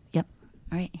 oh, yep.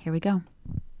 All right, here we go.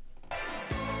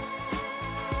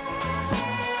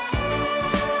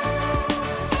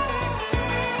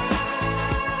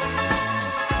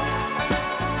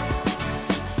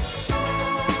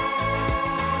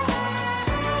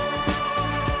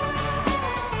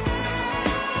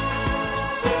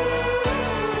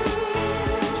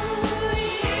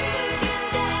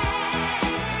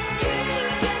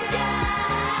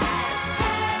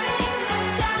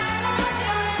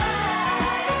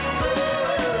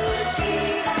 See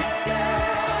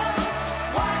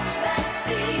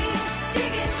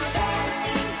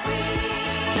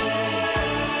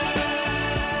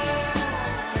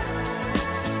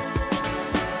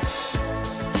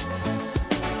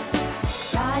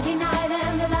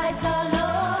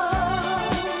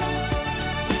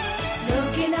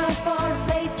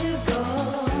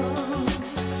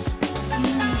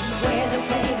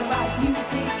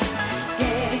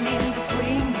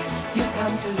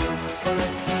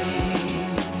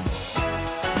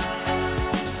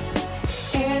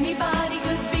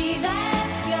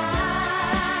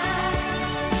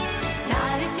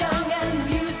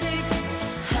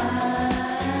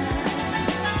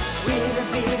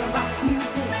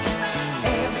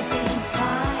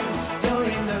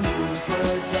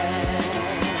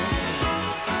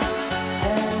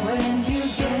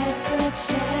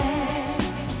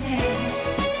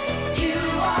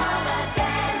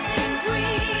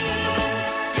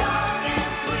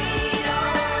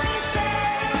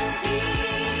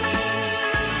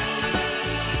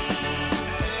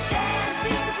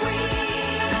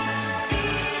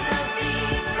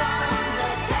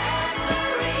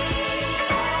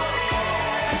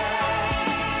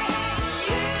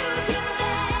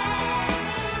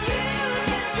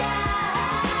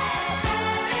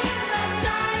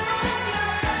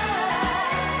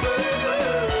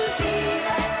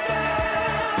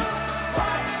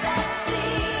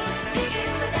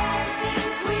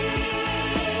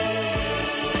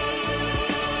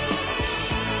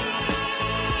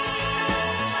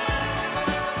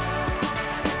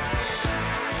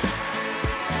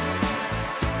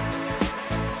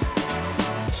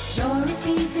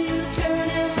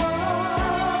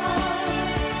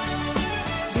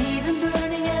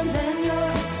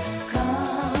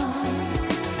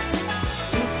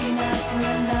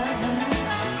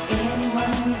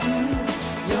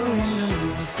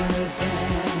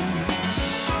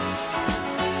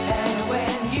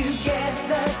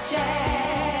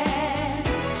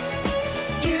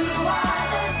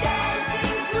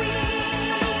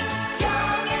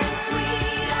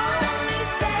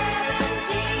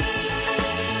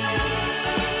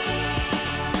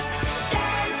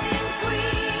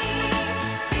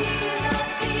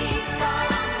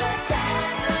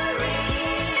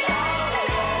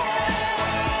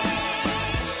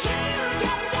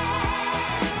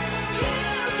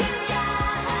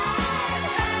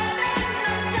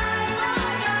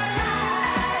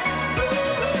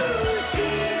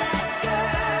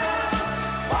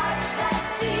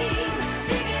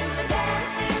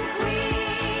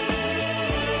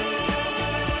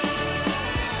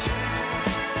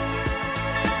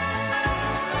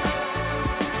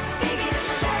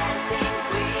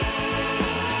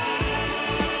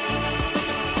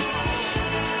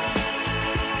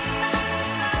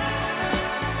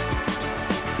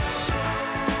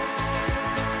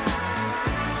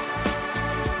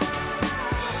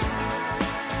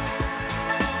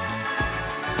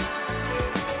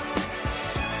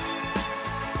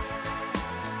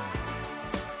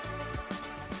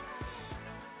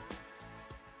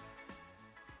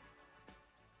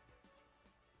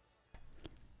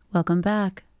Welcome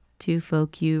back to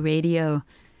Folk U Radio,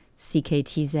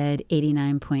 CKTZ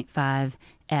 89.5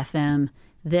 FM.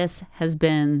 This has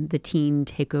been the Teen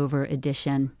Takeover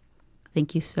edition.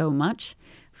 Thank you so much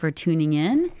for tuning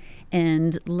in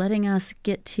and letting us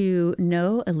get to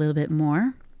know a little bit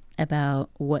more about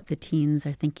what the teens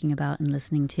are thinking about and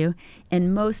listening to.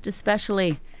 And most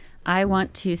especially, I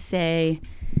want to say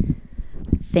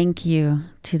thank you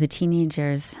to the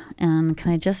teenagers. And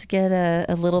can I just get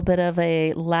a little bit of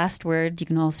a last word? You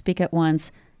can all speak at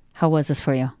once. How was this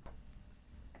for you?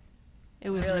 It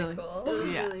was really cool.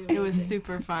 It was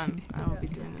super fun. I will be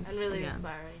doing this. And really again.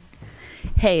 inspiring.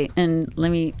 Hey, and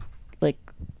let me,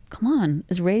 come on.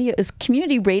 Is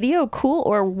community radio cool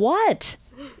or what?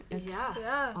 It's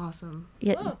awesome.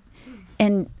 Yeah.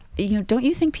 And, don't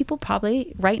you think people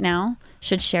probably right now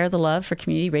should share the love for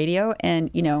community radio? And,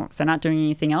 if they're not doing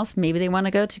anything else, maybe they want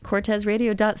to go to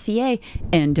cortezradio.ca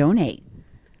and donate.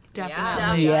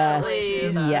 Definitely. Yes.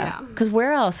 Yeah. Because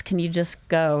where else can you just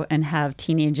go and have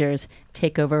teenagers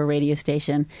take over a radio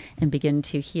station and begin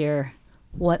to hear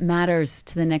what matters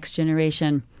to the next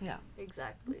generation? Yeah,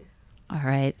 exactly. All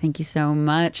right. Thank you so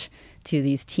much to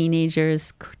these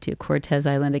teenagers, to Cortez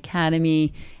Island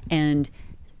Academy, and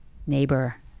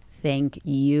Neighbor. Thank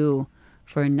you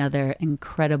for another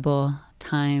incredible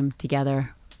time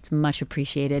together. It's much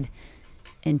appreciated.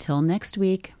 Until next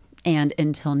week and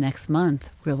until next month,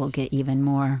 where we'll get even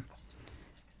more.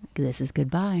 This is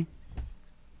goodbye.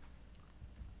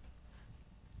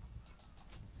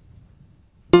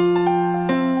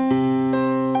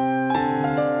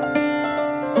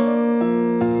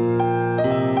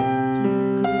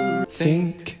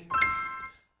 Think.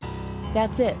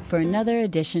 That's it for another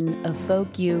edition of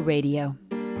Folk U Radio.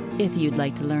 If you'd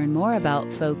like to learn more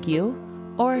about Folk U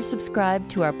or subscribe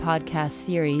to our podcast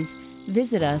series,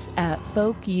 visit us at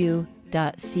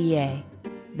folku.ca.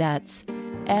 That's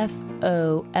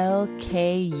FOLKU.ca.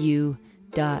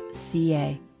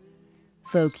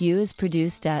 Folk U is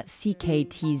produced at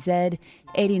CKTZ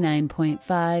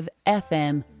 89.5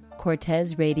 FM,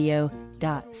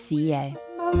 cortezradio.ca.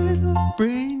 My little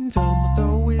brain's almost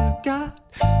always got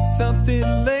something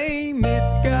lame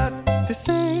it's got to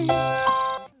say.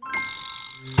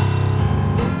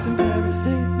 It's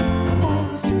embarrassing, all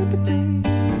the stupid things